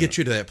we need to get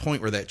you to that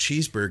point where that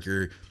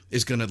cheeseburger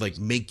is going to like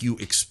make you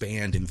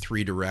expand in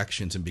 3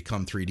 directions and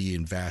become 3D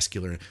and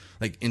vascular.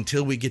 Like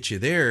until we get you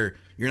there,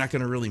 you're not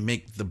going to really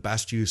make the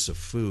best use of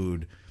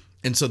food.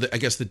 And so I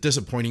guess the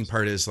disappointing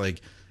part is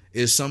like,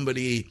 is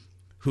somebody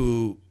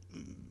who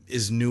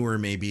is newer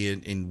maybe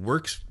and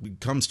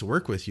comes to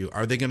work with you,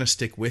 are they going to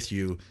stick with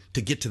you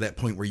to get to that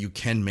point where you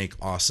can make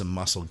awesome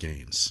muscle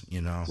gains,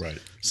 you know? Right.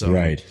 So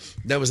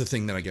that was the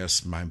thing that I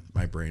guess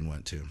my brain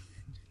went to.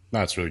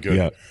 That's really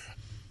good.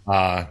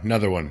 Yeah.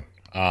 Another one.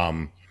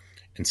 And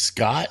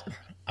Scott,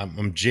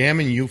 I'm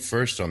jamming you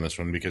first on this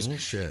one because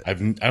I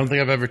don't think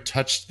I've ever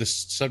touched this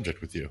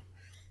subject with you.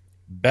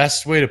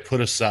 Best way to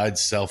put aside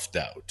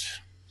self-doubt.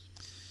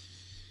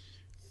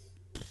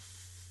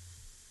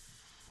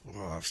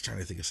 Well, I was trying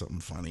to think of something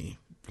funny,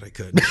 but I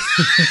couldn't.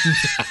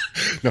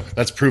 No,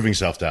 that's proving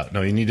self-doubt.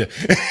 No, you need to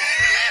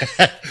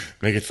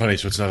make it funny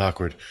so it's not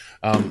awkward.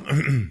 I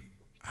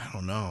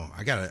don't know.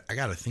 I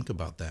gotta think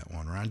about that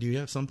one. Ron, do you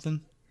have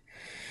something?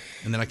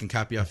 And then I can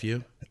copy off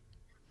you.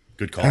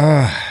 Good call.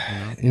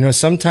 You know,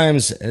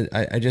 sometimes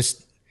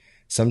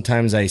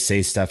sometimes I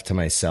say stuff to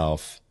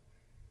myself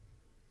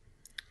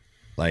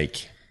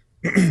like,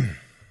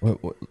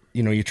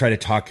 you know, you try to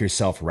talk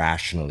yourself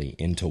rationally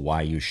into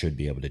why you should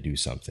be able to do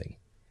something.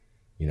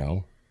 You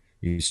know,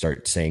 you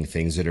start saying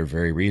things that are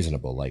very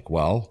reasonable, like,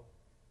 well,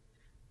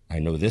 I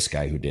know this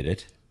guy who did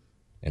it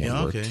and it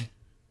worked. Okay.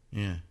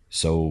 Yeah.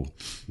 So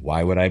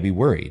why would I be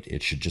worried?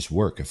 It should just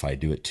work if I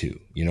do it too.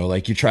 You know,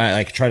 like you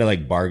try to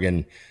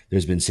bargain.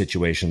 There's been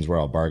situations where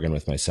I'll bargain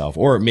with myself,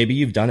 or maybe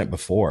you've done it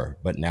before,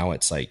 but now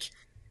it's like,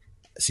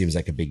 it seems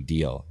like a big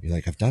deal. You're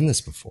like, I've done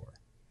this before.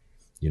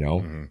 You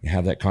know, you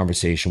have that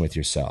conversation with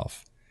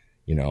yourself,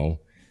 you know?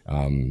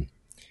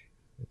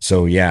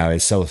 So yeah,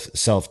 it's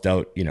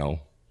self-doubt, you know,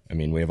 I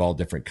mean, we have all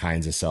different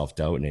kinds of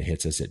self-doubt and it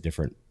hits us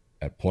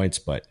at points,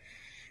 but,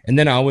 and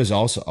then I was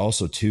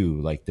also too,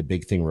 like the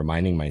big thing,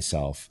 reminding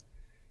myself,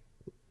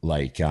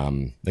 like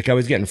I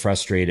was getting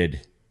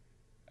frustrated.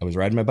 I was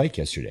riding my bike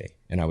yesterday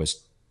and I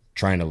was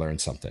trying to learn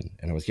something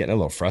and I was getting a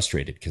little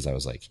frustrated because I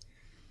was like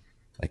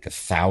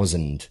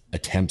 1,000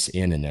 attempts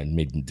in and I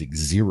made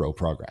zero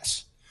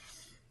progress.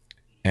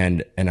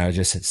 And I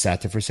just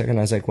sat there for a second.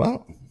 I was like,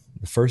 well,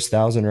 the first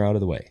 1,000 are out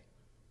of the way.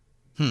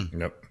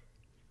 Yep.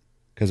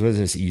 Because was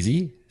this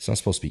easy? It's not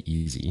supposed to be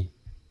easy.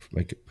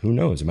 Like, who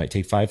knows? It might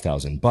take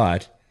 5,000,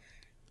 but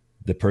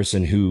the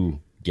person who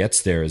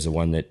gets there is the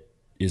one that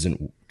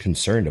isn't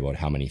concerned about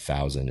how many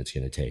thousand it's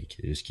going to take.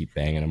 They just keep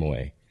banging them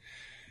away.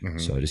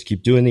 So I just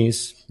keep doing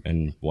these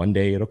and one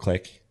day it'll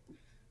click,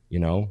 you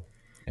know,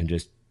 and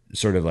just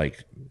sort of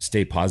like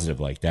stay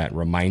positive like that.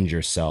 Remind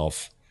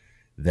yourself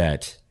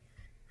that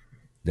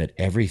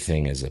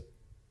everything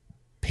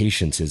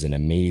patience is an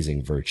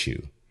amazing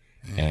virtue.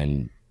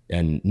 And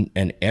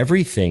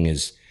everything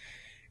is,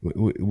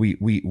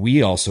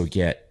 we also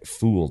get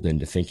fooled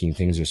into thinking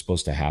things are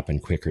supposed to happen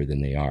quicker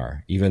than they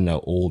are. Even the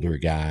older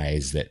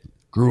guys that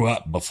grew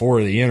up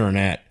before the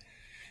internet,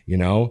 you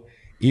know,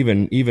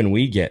 even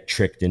we get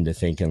tricked into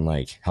thinking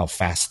like how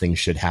fast things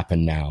should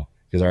happen now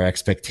because our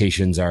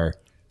expectations are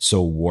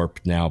so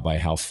warped now by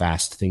how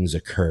fast things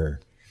occur.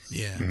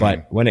 Yeah.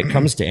 But when it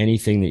comes to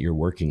anything that you're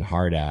working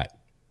hard at,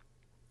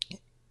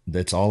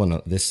 that's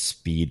all this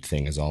speed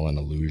thing is all an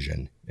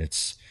illusion.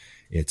 It's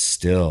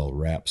still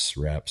reps.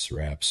 Yeah.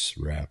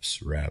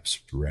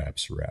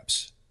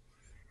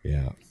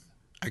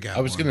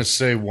 I was going to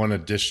say one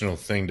additional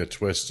thing to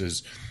twist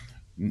is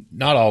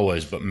not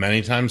always, but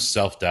many times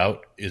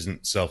self-doubt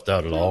isn't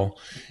self-doubt at all.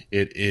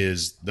 It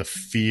is the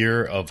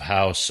fear of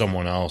how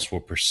someone else will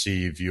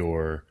perceive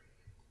your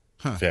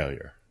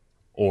failure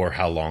or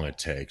how long it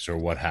takes or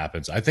what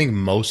happens. I think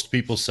most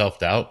people's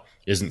self-doubt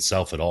isn't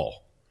self at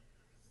all.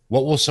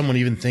 What will someone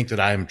even think that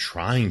I am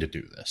trying to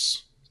do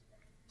this?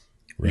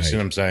 You see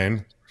what I'm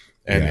saying?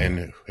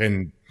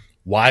 And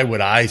why would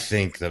I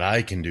think that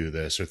I can do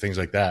this or things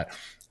like that?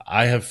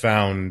 I have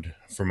found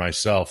for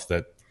myself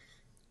that,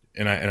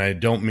 and I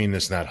don't mean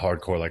this not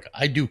hardcore, like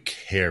I do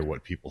care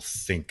what people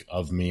think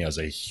of me as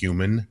a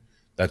human.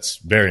 That's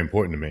very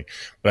important to me,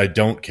 but I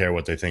don't care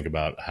what they think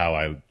about how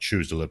I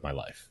choose to live my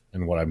life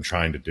and what I'm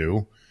trying to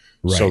do.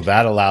 Right. So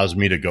that allows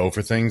me to go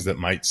for things that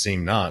might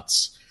seem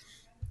nuts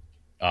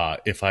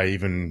if I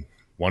even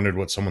wondered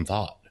what someone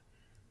thought.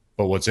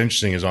 But what's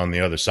interesting is on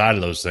the other side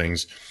of those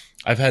things,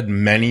 I've had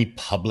many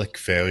public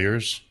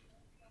failures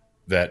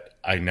that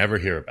I never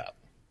hear about.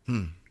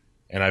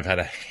 And I've had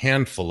a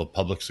handful of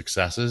public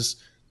successes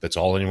that's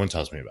all anyone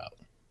tells me about.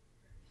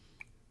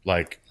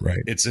 Like,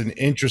 It's an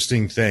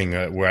interesting thing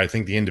where I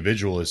think the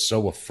individual is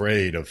so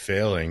afraid of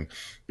failing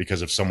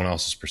because of someone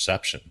else's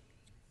perception.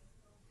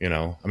 You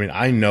know, I mean,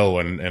 I know,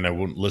 and I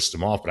wouldn't list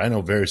them off, but I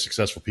know very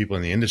successful people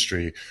in the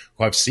industry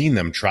who I've seen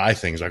them try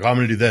things like, oh, I'm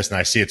going to do this. And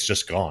I see it's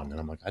just gone. And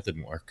I'm like, that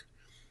didn't work.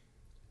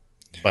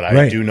 But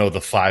I do know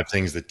the 5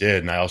 things that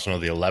did. And I also know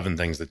the 11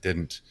 things that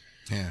didn't.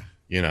 Yeah.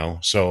 You know,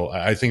 so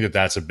I think that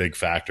that's a big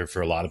factor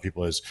for a lot of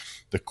people is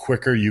the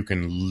quicker you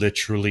can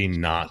literally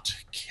not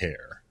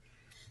care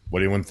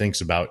what anyone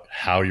thinks about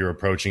how you're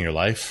approaching your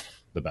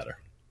life, the better.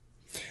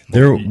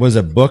 There was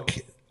a book,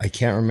 I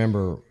can't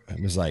remember,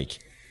 it was like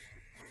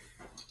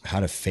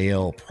How to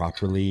Fail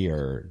Properly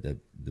or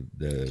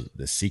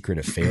the Secret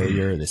of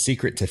Failure, The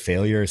Secret to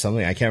Failure or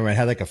something. I can't remember. It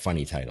had like a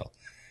funny title.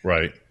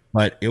 Right.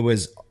 But it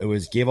was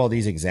gave all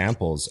these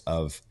examples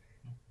of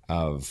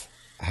of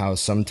how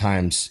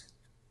sometimes,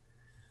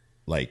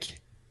 like,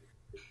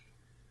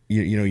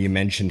 you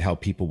mentioned how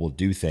people will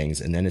do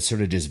things and then it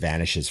sort of just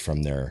vanishes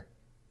from their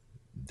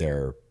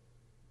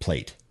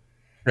plate.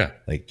 Yeah.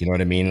 Like, you know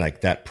what I mean?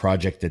 Like that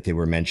project that they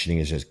were mentioning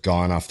is just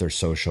gone off their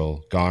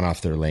social, gone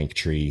off their link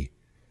tree,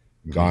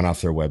 gone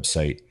off their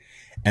website.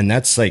 And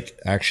that's like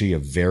actually a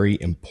very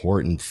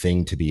important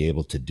thing to be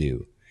able to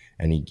do.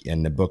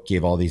 And the book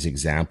gave all these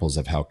examples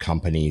of how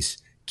companies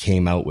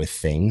came out with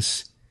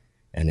things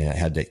and it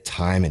had the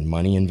time and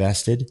money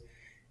invested.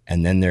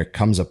 And then there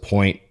comes a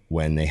point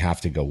when they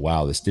have to go,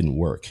 wow, this didn't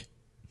work.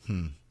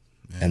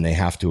 And they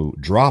have to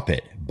drop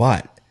it.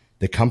 But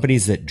the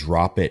companies that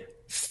drop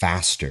it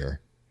faster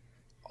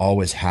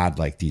always had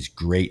like these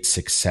great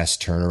success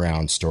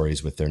turnaround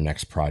stories with their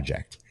next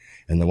project.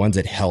 And the ones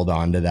that held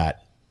on to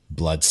that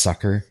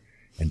bloodsucker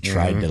and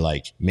tried to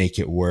like make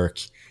it work,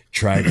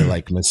 tried to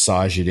like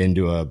massage it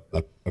into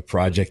a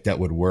project that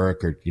would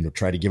work, or, you know,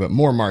 try to give it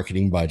more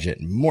marketing budget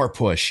and more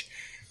push.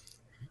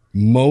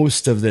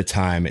 Most of the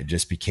time it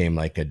just became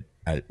like a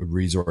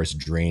resource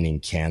draining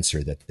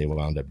cancer that they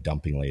wound up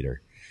dumping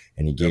later.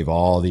 And he gave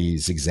all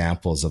these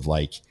examples of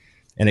like,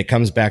 and it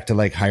comes back to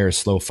like hire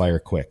slow, fire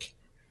quick.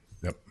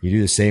 Yep. You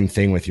do the same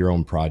thing with your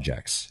own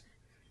projects.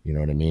 You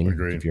know what I mean?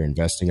 Agreed. If you're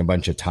investing a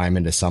bunch of time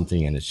into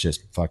something and it's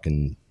just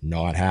fucking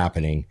not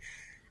happening,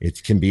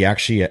 it can be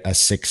actually a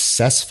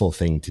successful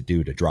thing to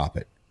do to drop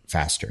it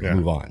faster,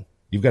 move on.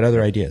 You've got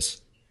other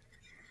ideas,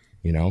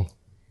 you know?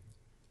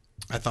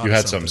 I thought you of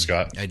had something,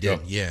 Scott. I did. Go.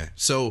 Yeah.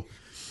 So,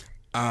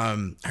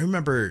 I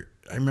remember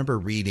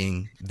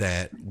reading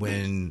that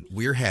when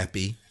we're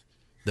happy,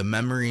 the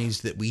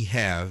memories that we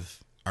have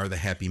are the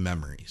happy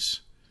memories.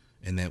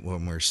 And that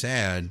when we're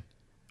sad,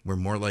 we're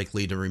more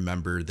likely to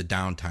remember the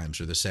down times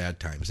or the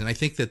sad times. And I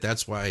think that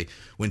that's why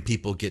when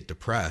people get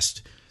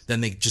depressed,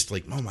 then they just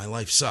like, oh, my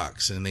life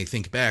sucks. And they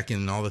think back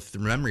and all the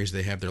memories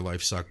they have, their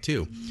life suck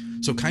too.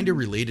 So kind of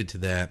related to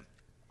that,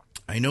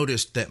 I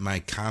noticed that my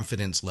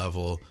confidence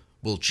level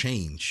will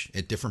change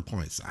at different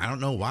points. I don't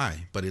know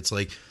why, but it's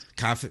like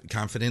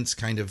confidence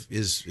kind of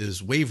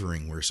is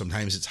wavering, where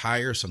sometimes it's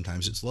higher,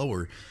 sometimes it's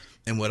lower.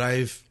 And what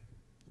I've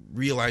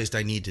realized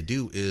I need to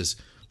do is,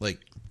 like,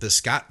 the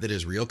Scott that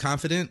is real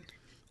confident,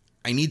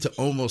 I need to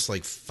almost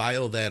like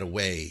file that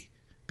away,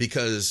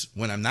 because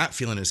when I'm not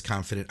feeling as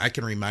confident, I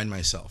can remind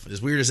myself.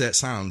 As weird as that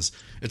sounds,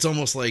 it's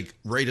almost like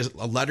write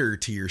a letter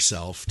to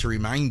yourself to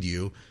remind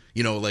you,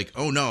 you know, like,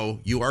 oh no,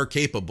 you are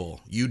capable.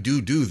 You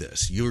do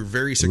this. You're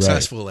very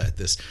successful at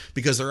this.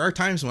 Because there are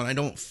times when I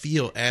don't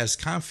feel as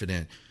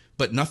confident,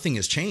 but nothing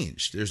has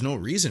changed. There's no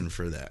reason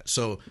for that.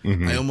 So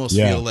I almost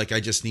feel like I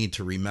just need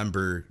to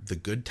remember the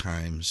good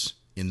times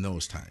in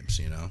those times,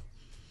 you know?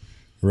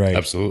 Right.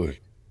 Absolutely.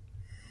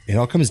 It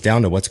all comes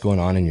down to what's going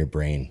on in your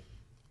brain.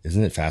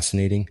 Isn't it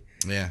fascinating?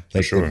 Yeah,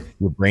 like for sure.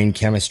 Your brain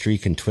chemistry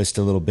can twist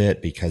a little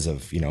bit because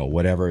of, you know,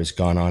 whatever has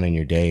gone on in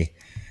your day,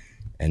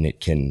 and it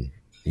can,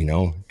 you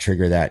know,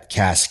 trigger that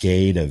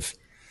cascade of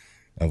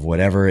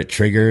whatever it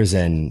triggers,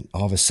 and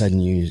all of a sudden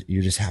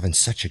you're just having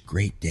such a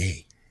great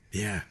day.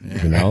 Yeah.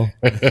 You know?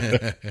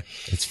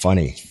 It's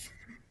funny.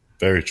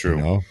 Very true.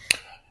 You know?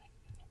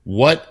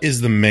 What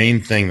is the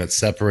main thing that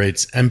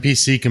separates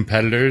NPC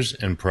competitors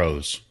and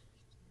pros?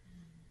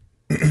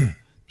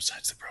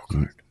 Besides the pro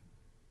card.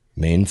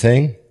 Main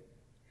thing?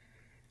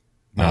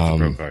 Not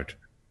the pro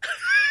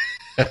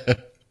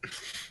card.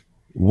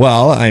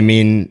 Well, I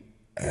mean,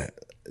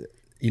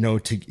 you know,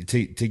 to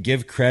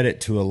give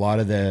credit to a lot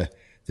of the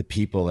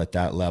people at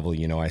that level,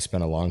 you know, I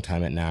spent a long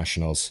time at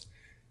Nationals.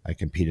 I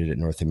competed at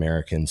North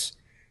Americans.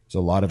 There's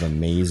a lot of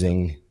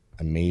amazing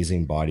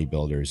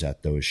bodybuilders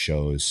at those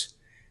shows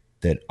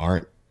that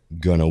aren't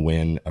going to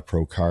win a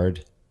pro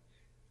card.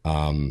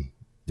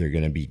 They're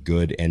going to be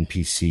good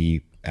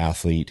NPC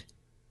athlete,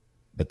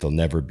 but they'll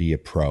never be a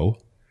pro.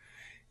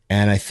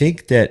 And I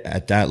think that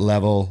at that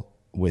level,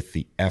 with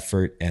the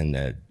effort and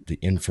the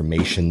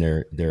information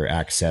they're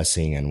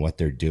accessing and what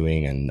they're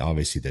doing, and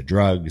obviously the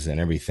drugs and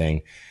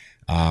everything,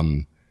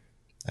 I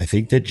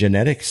think that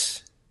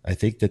genetics, I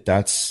think that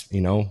that's,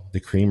 you know, the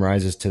cream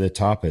rises to the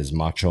top, as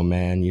Macho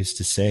Man used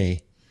to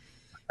say,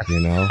 you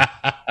know.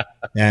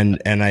 and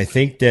I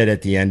think that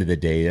at the end of the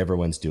day,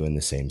 everyone's doing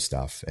the same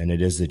stuff, and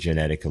it is the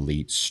genetic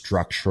elite,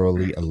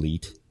 structurally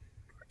elite.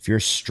 If you're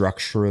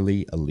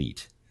structurally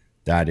elite,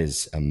 that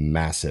is a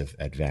massive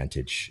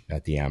advantage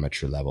at the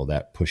amateur level.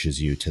 That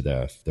pushes you to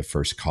the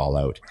first call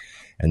out.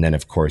 And then,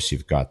 of course,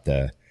 you've got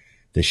the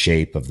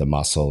shape of the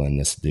muscle and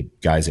the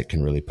guys that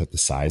can really put the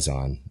size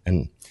on.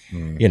 And,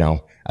 you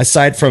know,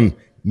 aside from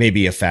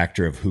maybe a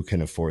factor of who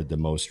can afford the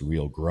most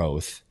real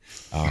growth,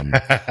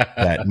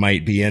 that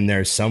might be in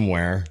there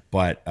somewhere,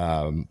 but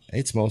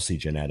it's mostly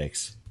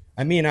genetics.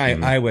 I mean,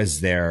 I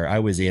was there. I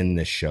was in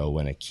the show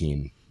when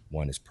Akeem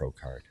won his pro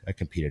card. I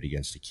competed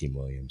against Akeem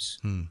Williams.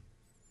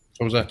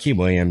 What was that? Akeem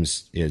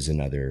Williams is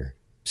another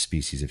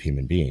species of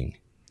human being,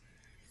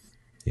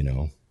 you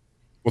know.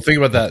 Well, think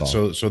about that.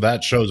 So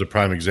that shows a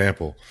prime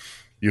example.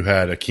 You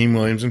had Akeem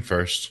Williams in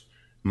first,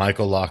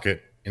 Michael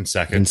Lockett in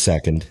second. In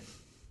second.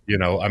 You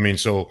know, I mean,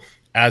 so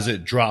as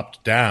it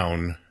dropped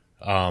down,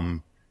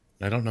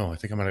 I don't know. I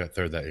think I might have got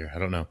third that year. I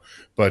don't know.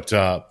 But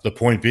the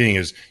point being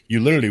is you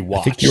literally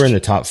watched. I think you were in the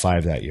top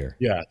 5 that year.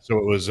 Yeah. So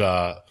it was,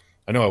 I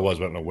know I was,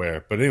 but I don't know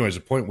where. But anyways,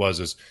 the point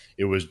is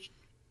it was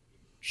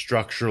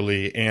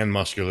structurally and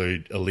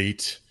muscularly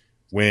elite,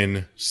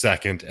 win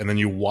second. And then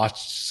you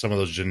watched some of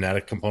those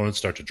genetic components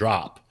start to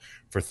drop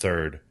for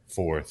third,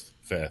 fourth,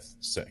 fifth,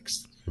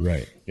 sixth.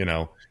 Right.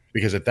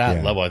 Because at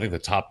that level, I think the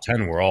top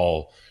 10 were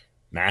all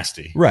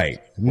nasty. Right.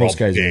 Most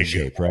guys big, in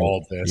shape, right?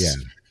 All this. Yeah.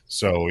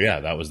 So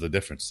that was the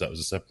difference. That was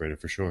a separator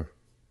for sure.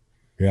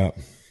 Yeah.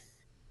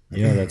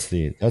 Yeah, that's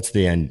the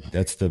end.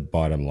 That's the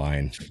bottom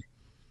line.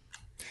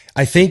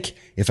 I think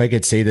if I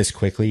could say this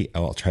quickly,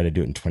 I'll try to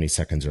do it in 20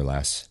 seconds or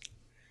less.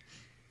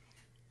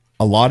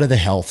 A lot of the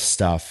health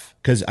stuff,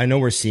 because I know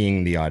we're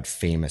seeing the odd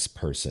famous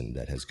person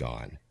that has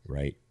gone,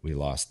 right? We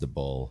lost the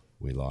Bull.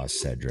 We lost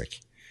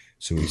Cedric.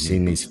 So we've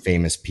seen these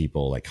famous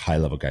people, like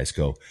high-level guys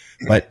go.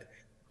 But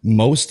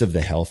most of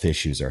the health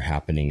issues are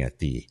happening at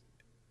the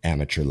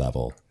amateur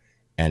level.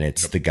 And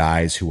it's the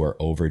guys who are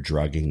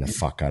over-drugging the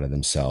fuck out of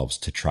themselves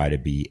to try to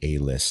be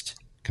A-list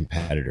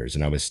competitors.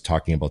 And I was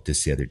talking about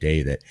this the other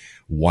day, that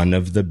one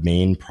of the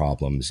main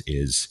problems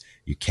is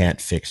you can't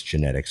fix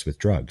genetics with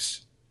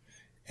drugs.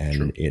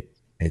 And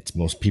it's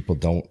most people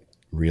don't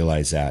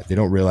realize that. They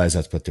don't realize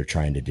that's what they're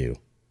trying to do.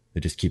 They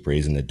just keep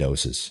raising the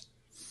doses.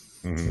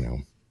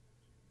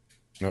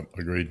 Yep,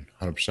 agreed,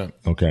 100%.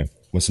 Okay,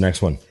 what's the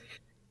next one?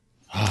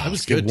 That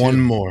was good.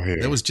 One more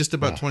here. That was just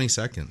about 20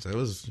 seconds. It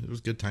was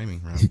good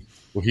timing, Ron.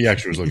 Well, he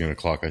actually was looking at the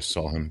clock. I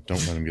saw him.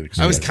 Don't let him get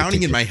excited. I was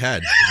counting in my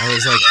head. I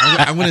was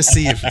like, I'm going to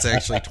see if it's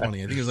actually 20.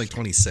 I think it was like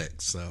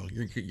 26. So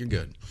you're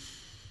good.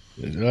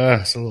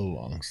 It's a little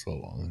long. It's a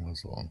little long.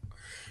 That's long.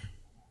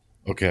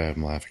 Okay,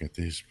 I'm laughing at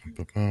these.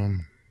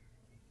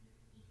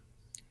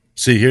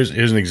 See, here's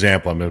an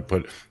example I'm going to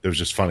put. That was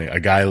just funny. A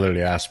guy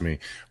literally asked me,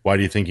 "Why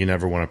do you think you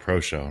never won a pro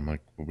show?" I'm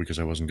like, "Well, because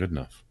I wasn't good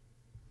enough."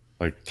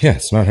 Yeah,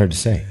 it's not hard to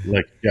say.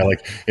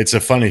 It's a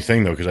funny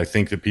thing though, because I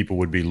think that people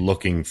would be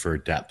looking for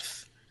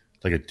depth,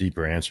 like a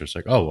deeper answer. It's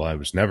like, oh, well, I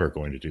was never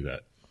going to do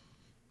that,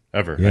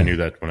 ever. Yeah. I knew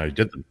that when I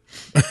did them.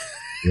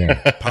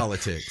 Yeah,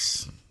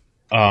 politics.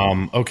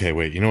 Okay,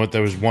 wait. You know what?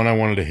 There was one I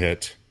wanted to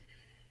hit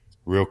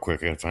real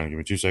quick. I got to find it. Give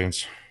me 2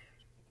 seconds.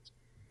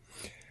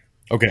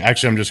 Okay,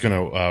 actually, I'm just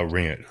gonna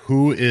ring it.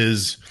 Who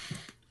is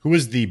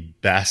the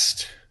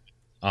best?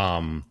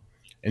 And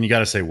you got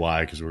to say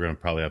why, because we're gonna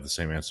probably have the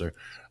same answer.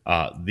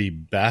 The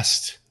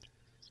best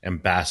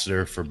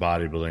ambassador for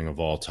bodybuilding of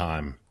all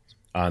time.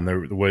 And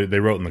the way they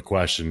wrote in the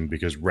question,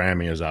 because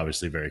Ramy is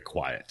obviously very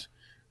quiet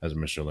as a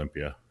Mr.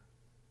 Olympia.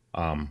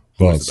 Well,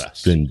 the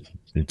best?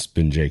 It's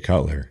been Jay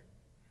Cutler.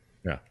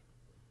 Yeah,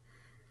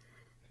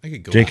 I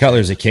could go. Jay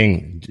Cutler's a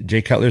king.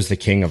 Jay Cutler's the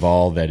king of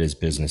all that is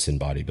business in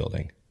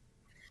bodybuilding.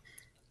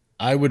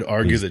 I would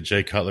argue that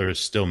Jay Cutler is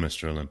still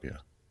Mr. Olympia.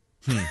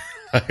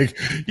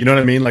 You know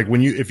what I mean? Like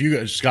if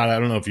you Scott, I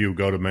don't know if you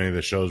go to many of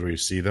the shows where you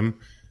see them.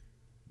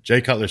 Jay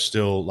Cutler's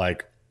still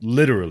like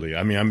literally.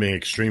 I mean, I'm being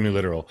extremely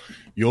literal.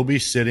 You'll be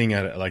sitting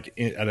at an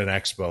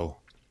expo,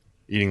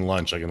 eating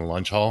lunch, like in a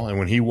lunch hall, and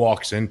when he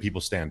walks in,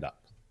 people stand up.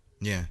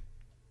 Yeah,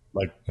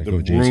 like the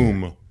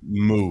room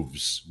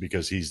moves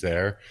because he's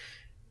there,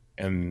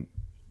 and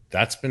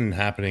that's been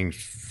happening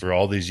for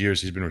all these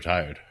years he's been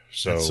retired.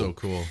 So that's so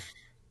cool.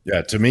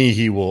 Yeah, to me,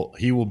 he will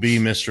be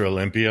Mr.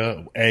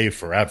 Olympia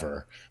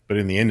forever, but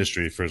in the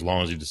industry for as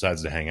long as he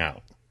decides to hang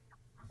out.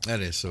 That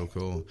is so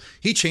cool.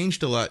 He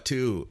changed a lot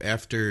too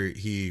after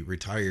he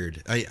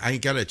retired. I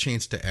got a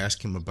chance to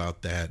ask him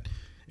about that.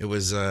 It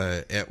was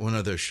at one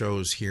of the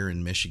shows here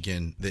in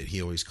Michigan that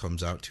he always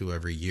comes out to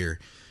every year.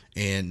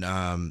 And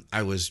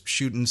I was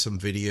shooting some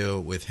video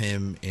with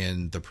him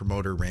and the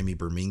promoter, Ramy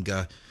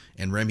Berminga.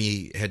 And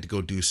Remy had to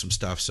go do some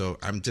stuff. So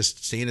I'm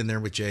just standing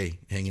there with Jay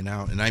hanging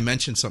out. And I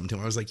mentioned something to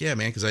him. I was like, yeah,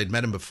 man, because I had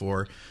met him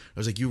before. I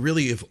was like, you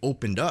really have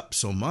opened up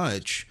so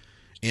much.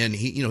 And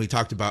he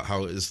talked about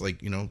how it's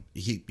like,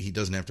 he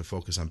doesn't have to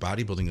focus on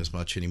bodybuilding as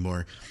much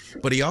anymore.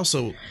 But he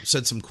also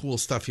said some cool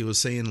stuff. He was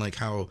saying like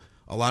how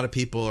a lot of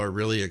people are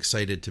really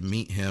excited to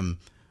meet him,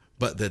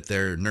 but that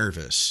they're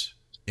nervous.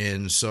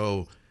 And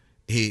so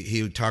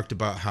he talked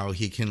about how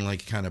he can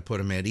like kind of put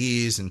them at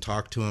ease and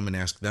talk to them and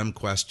ask them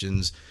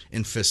questions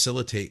and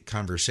facilitate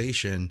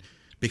conversation,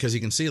 because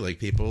you can see like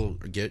people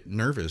get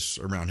nervous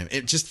around him.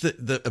 It just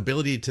the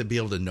ability to be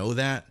able to know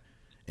that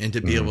and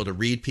to be able to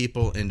read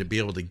people and to be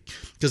able to,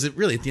 because it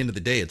really, at the end of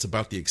the day, it's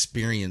about the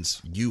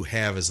experience you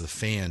have as the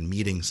fan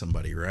meeting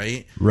somebody,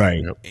 right?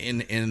 Right.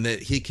 And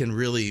that he can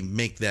really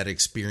make that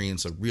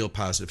experience a real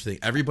positive thing.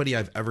 Everybody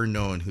I've ever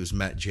known who's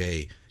met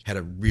Jay had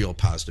a real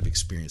positive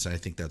experience, and I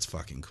think that's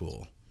fucking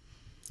cool.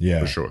 Yeah.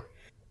 For sure.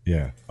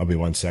 Yeah. I'll be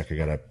 1 sec. I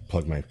got to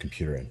plug my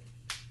computer in.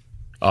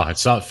 Oh, it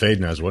stopped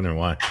fading. I was wondering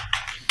why.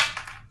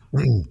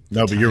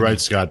 No, but you're right,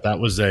 Scott. That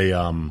was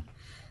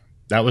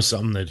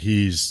something that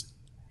he's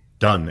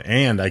done.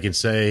 And I can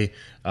say,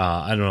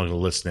 I don't know the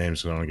list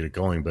names, so I don't get it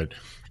going, but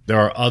there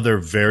are other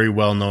very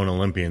well-known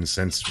Olympians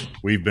since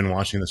we've been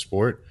watching the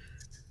sport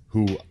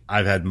who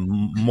I've had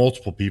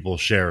multiple people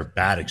share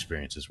bad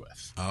experiences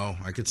with. Oh,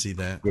 I could see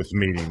that. With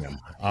meeting them.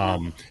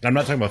 And I'm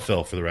not talking about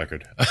Phil, for the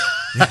record,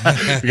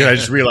 because I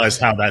just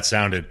realized how that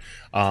sounded.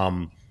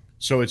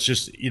 So it's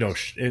just,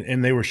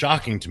 and they were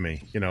shocking to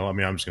me. I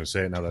mean, I'm just going to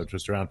say it now that I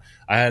twist around.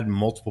 I had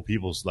multiple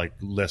people's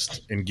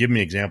list and give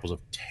me examples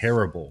of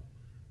terrible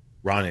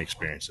Ronnie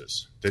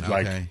experiences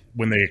that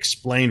when they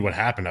explained what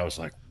happened, I was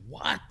like,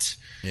 what?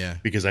 Yeah.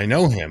 Because I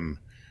know him.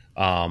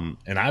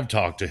 And I've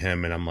talked to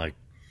him and I'm like,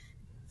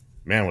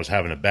 man, was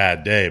having a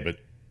bad day, but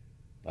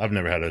I've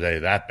never had a day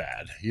that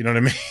bad. You know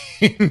what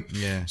I mean?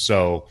 Yeah.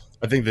 So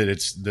I think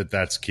that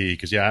that's key.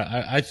 Cause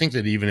I think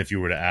that even if you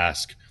were to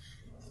ask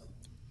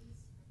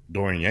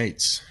Dorian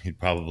Yates, he'd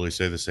probably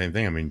say the same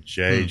thing. I mean,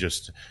 Jay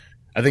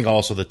I think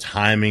also the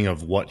timing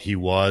of what he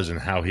was and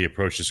how he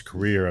approached his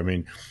career. I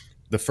mean,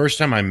 the first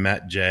time I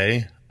met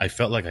Jay, I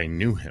felt like I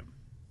knew him.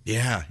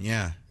 Yeah.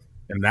 Yeah.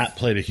 And that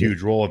played a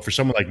huge role. And for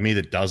someone like me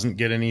that doesn't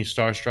get any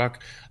starstruck,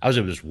 I was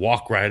able to just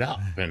walk right up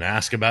and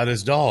ask about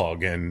his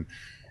dog. And,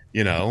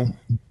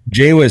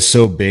 Jay was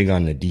so big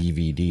on the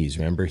DVDs.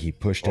 Remember, he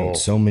pushed out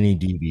so many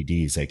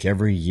DVDs. Like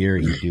every year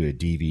he'd do a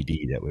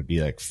DVD that would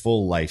be like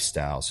full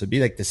lifestyle. So it'd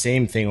be like the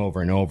same thing over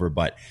and over,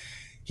 but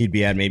he'd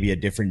be at maybe a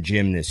different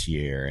gym this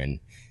year. And,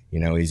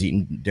 he's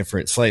eating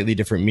slightly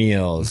different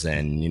meals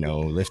and,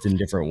 lifting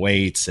different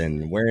weights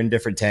and wearing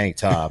different tank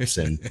tops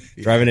and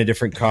driving a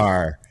different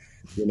car.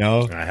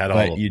 I had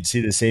but you'd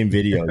see the same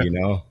video,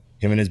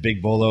 him and his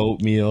big bowl of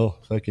oatmeal,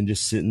 fucking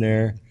just sitting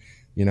there,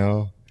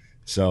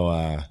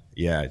 So,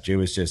 Jay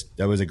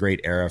that was a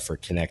great era for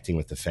connecting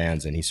with the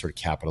fans, and he sort of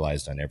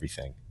capitalized on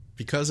everything.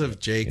 Because of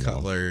Jay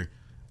Cutler,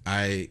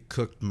 I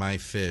cooked my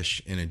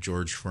fish in a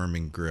George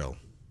Foreman grill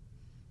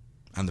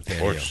on the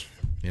patio. Of course.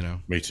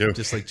 Me too.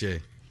 Just like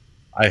Jay.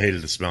 I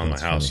hated the smell in my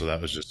house, so that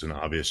was just an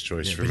obvious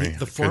choice for me.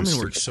 The Foreman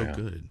works so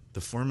good.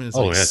 The Foreman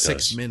is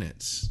 6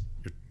 minutes.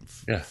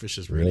 Your fish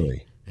is ready.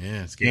 Really?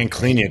 Yeah, it's good. And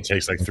cleaning it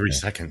takes like 3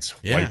 seconds.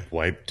 Yeah.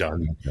 Wipe,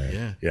 done.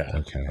 Okay. Yeah.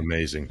 Okay.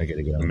 Amazing. I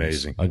gotta go.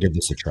 Amazing. I'll give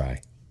this a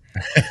try.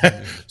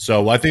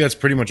 So I think that's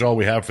pretty much all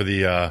we have for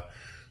the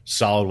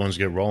solid ones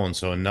get rolling.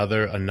 So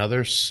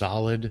another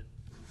solid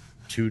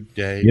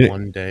 2-day,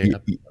 1 day.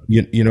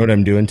 You know what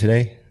I'm doing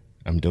today?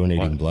 I'm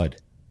donating blood.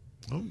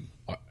 Oh,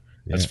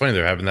 that's funny.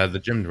 They're having that at the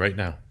gym right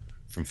now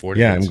from 40.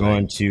 Yeah, I'm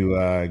going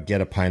to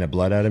get a pint of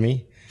blood out of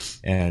me.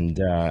 And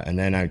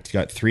then I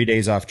got 3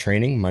 days off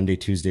training, Monday,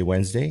 Tuesday,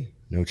 Wednesday,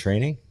 no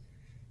training.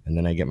 And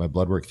then I get my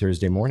blood work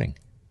Thursday morning.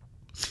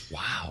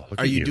 Wow.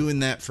 Are you doing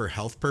that for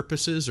health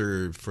purposes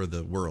or for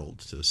the world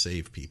to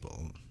save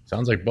people?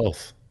 Sounds like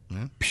both.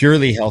 Yeah.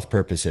 Purely health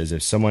purposes.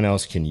 If someone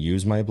else can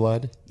use my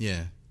blood,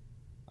 yeah,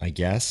 I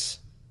guess.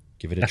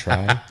 Give it a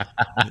try.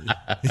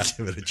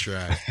 Give it a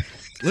try.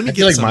 Let me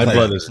get like my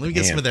blood. Let me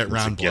get some of that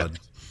round blood.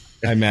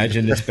 I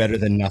imagine it's better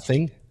than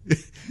nothing.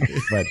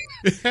 But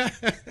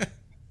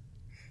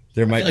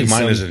there might be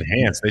mine is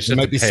enhanced. They should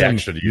might be some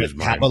extra to use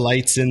mine.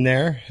 Metabolites in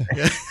there.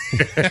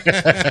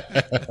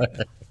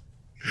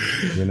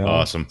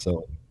 Awesome.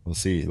 So we'll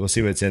see. We'll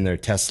see what's in there.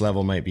 Test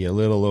level might be a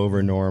little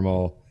over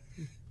normal.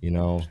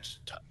 Just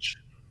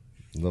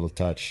a little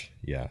touch.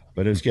 Yeah,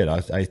 but it was good.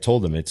 I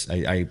told them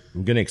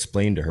I'm going to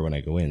explain to her when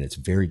I go in. It's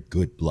very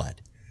good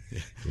blood.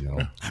 I'm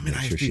an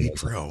IFBB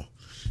pro.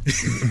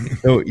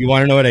 So you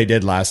want to know what I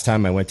did last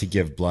time? I went to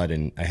give blood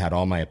and I had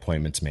all my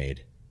appointments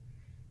made.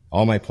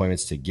 All my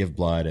appointments to give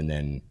blood and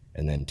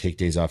then take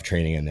days off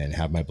training and then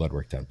have my blood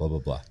work done, blah, blah,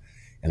 blah.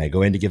 And I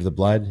go in to give the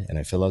blood and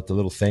I fill out the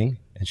little thing.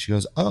 And she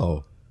goes,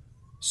 "Oh,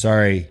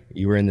 sorry,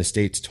 you were in the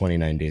States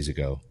 29 days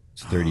ago.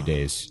 It's 30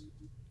 days.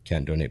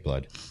 Can't donate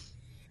blood."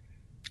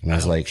 And I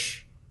was like,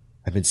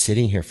 I've been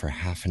sitting here for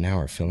half an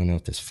hour filling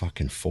out this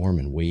fucking form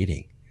and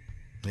waiting.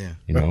 Yeah.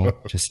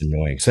 Just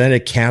annoying. So I had to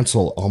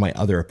cancel all my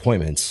other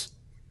appointments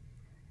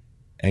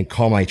and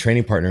call my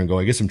training partner and go,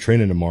 "I guess I'm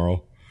training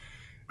tomorrow."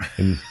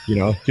 And,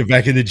 get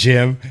back in the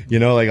gym,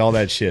 like all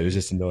that shit. It was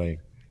just annoying.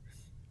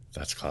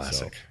 That's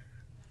classic.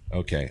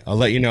 Okay. I'll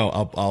let you know.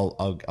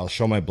 I'll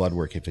show my blood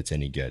work if it's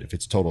any good. If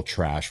it's total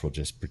trash, we'll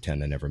just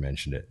pretend I never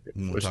mentioned it.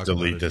 We'll just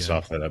delete this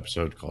off that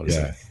episode.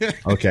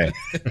 Okay.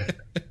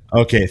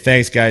 Okay.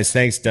 Thanks, guys.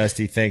 Thanks,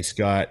 Dusty. Thanks,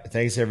 Scott.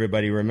 Thanks,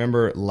 everybody.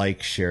 Remember,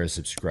 like, share,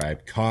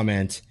 subscribe,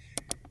 comment.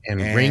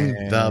 And ring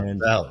the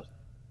bell.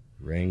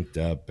 Ring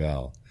the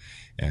bell.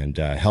 And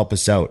help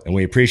us out. And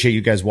we appreciate you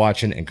guys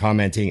watching and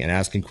commenting and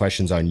asking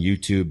questions on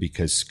YouTube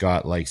because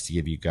Scott likes to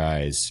give you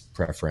guys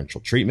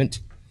preferential treatment.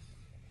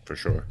 For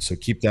sure. So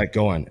keep that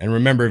going. And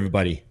remember,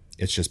 everybody,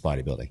 it's just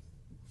bodybuilding.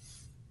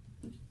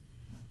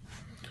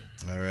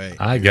 All right.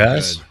 Hi,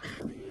 guys. Good.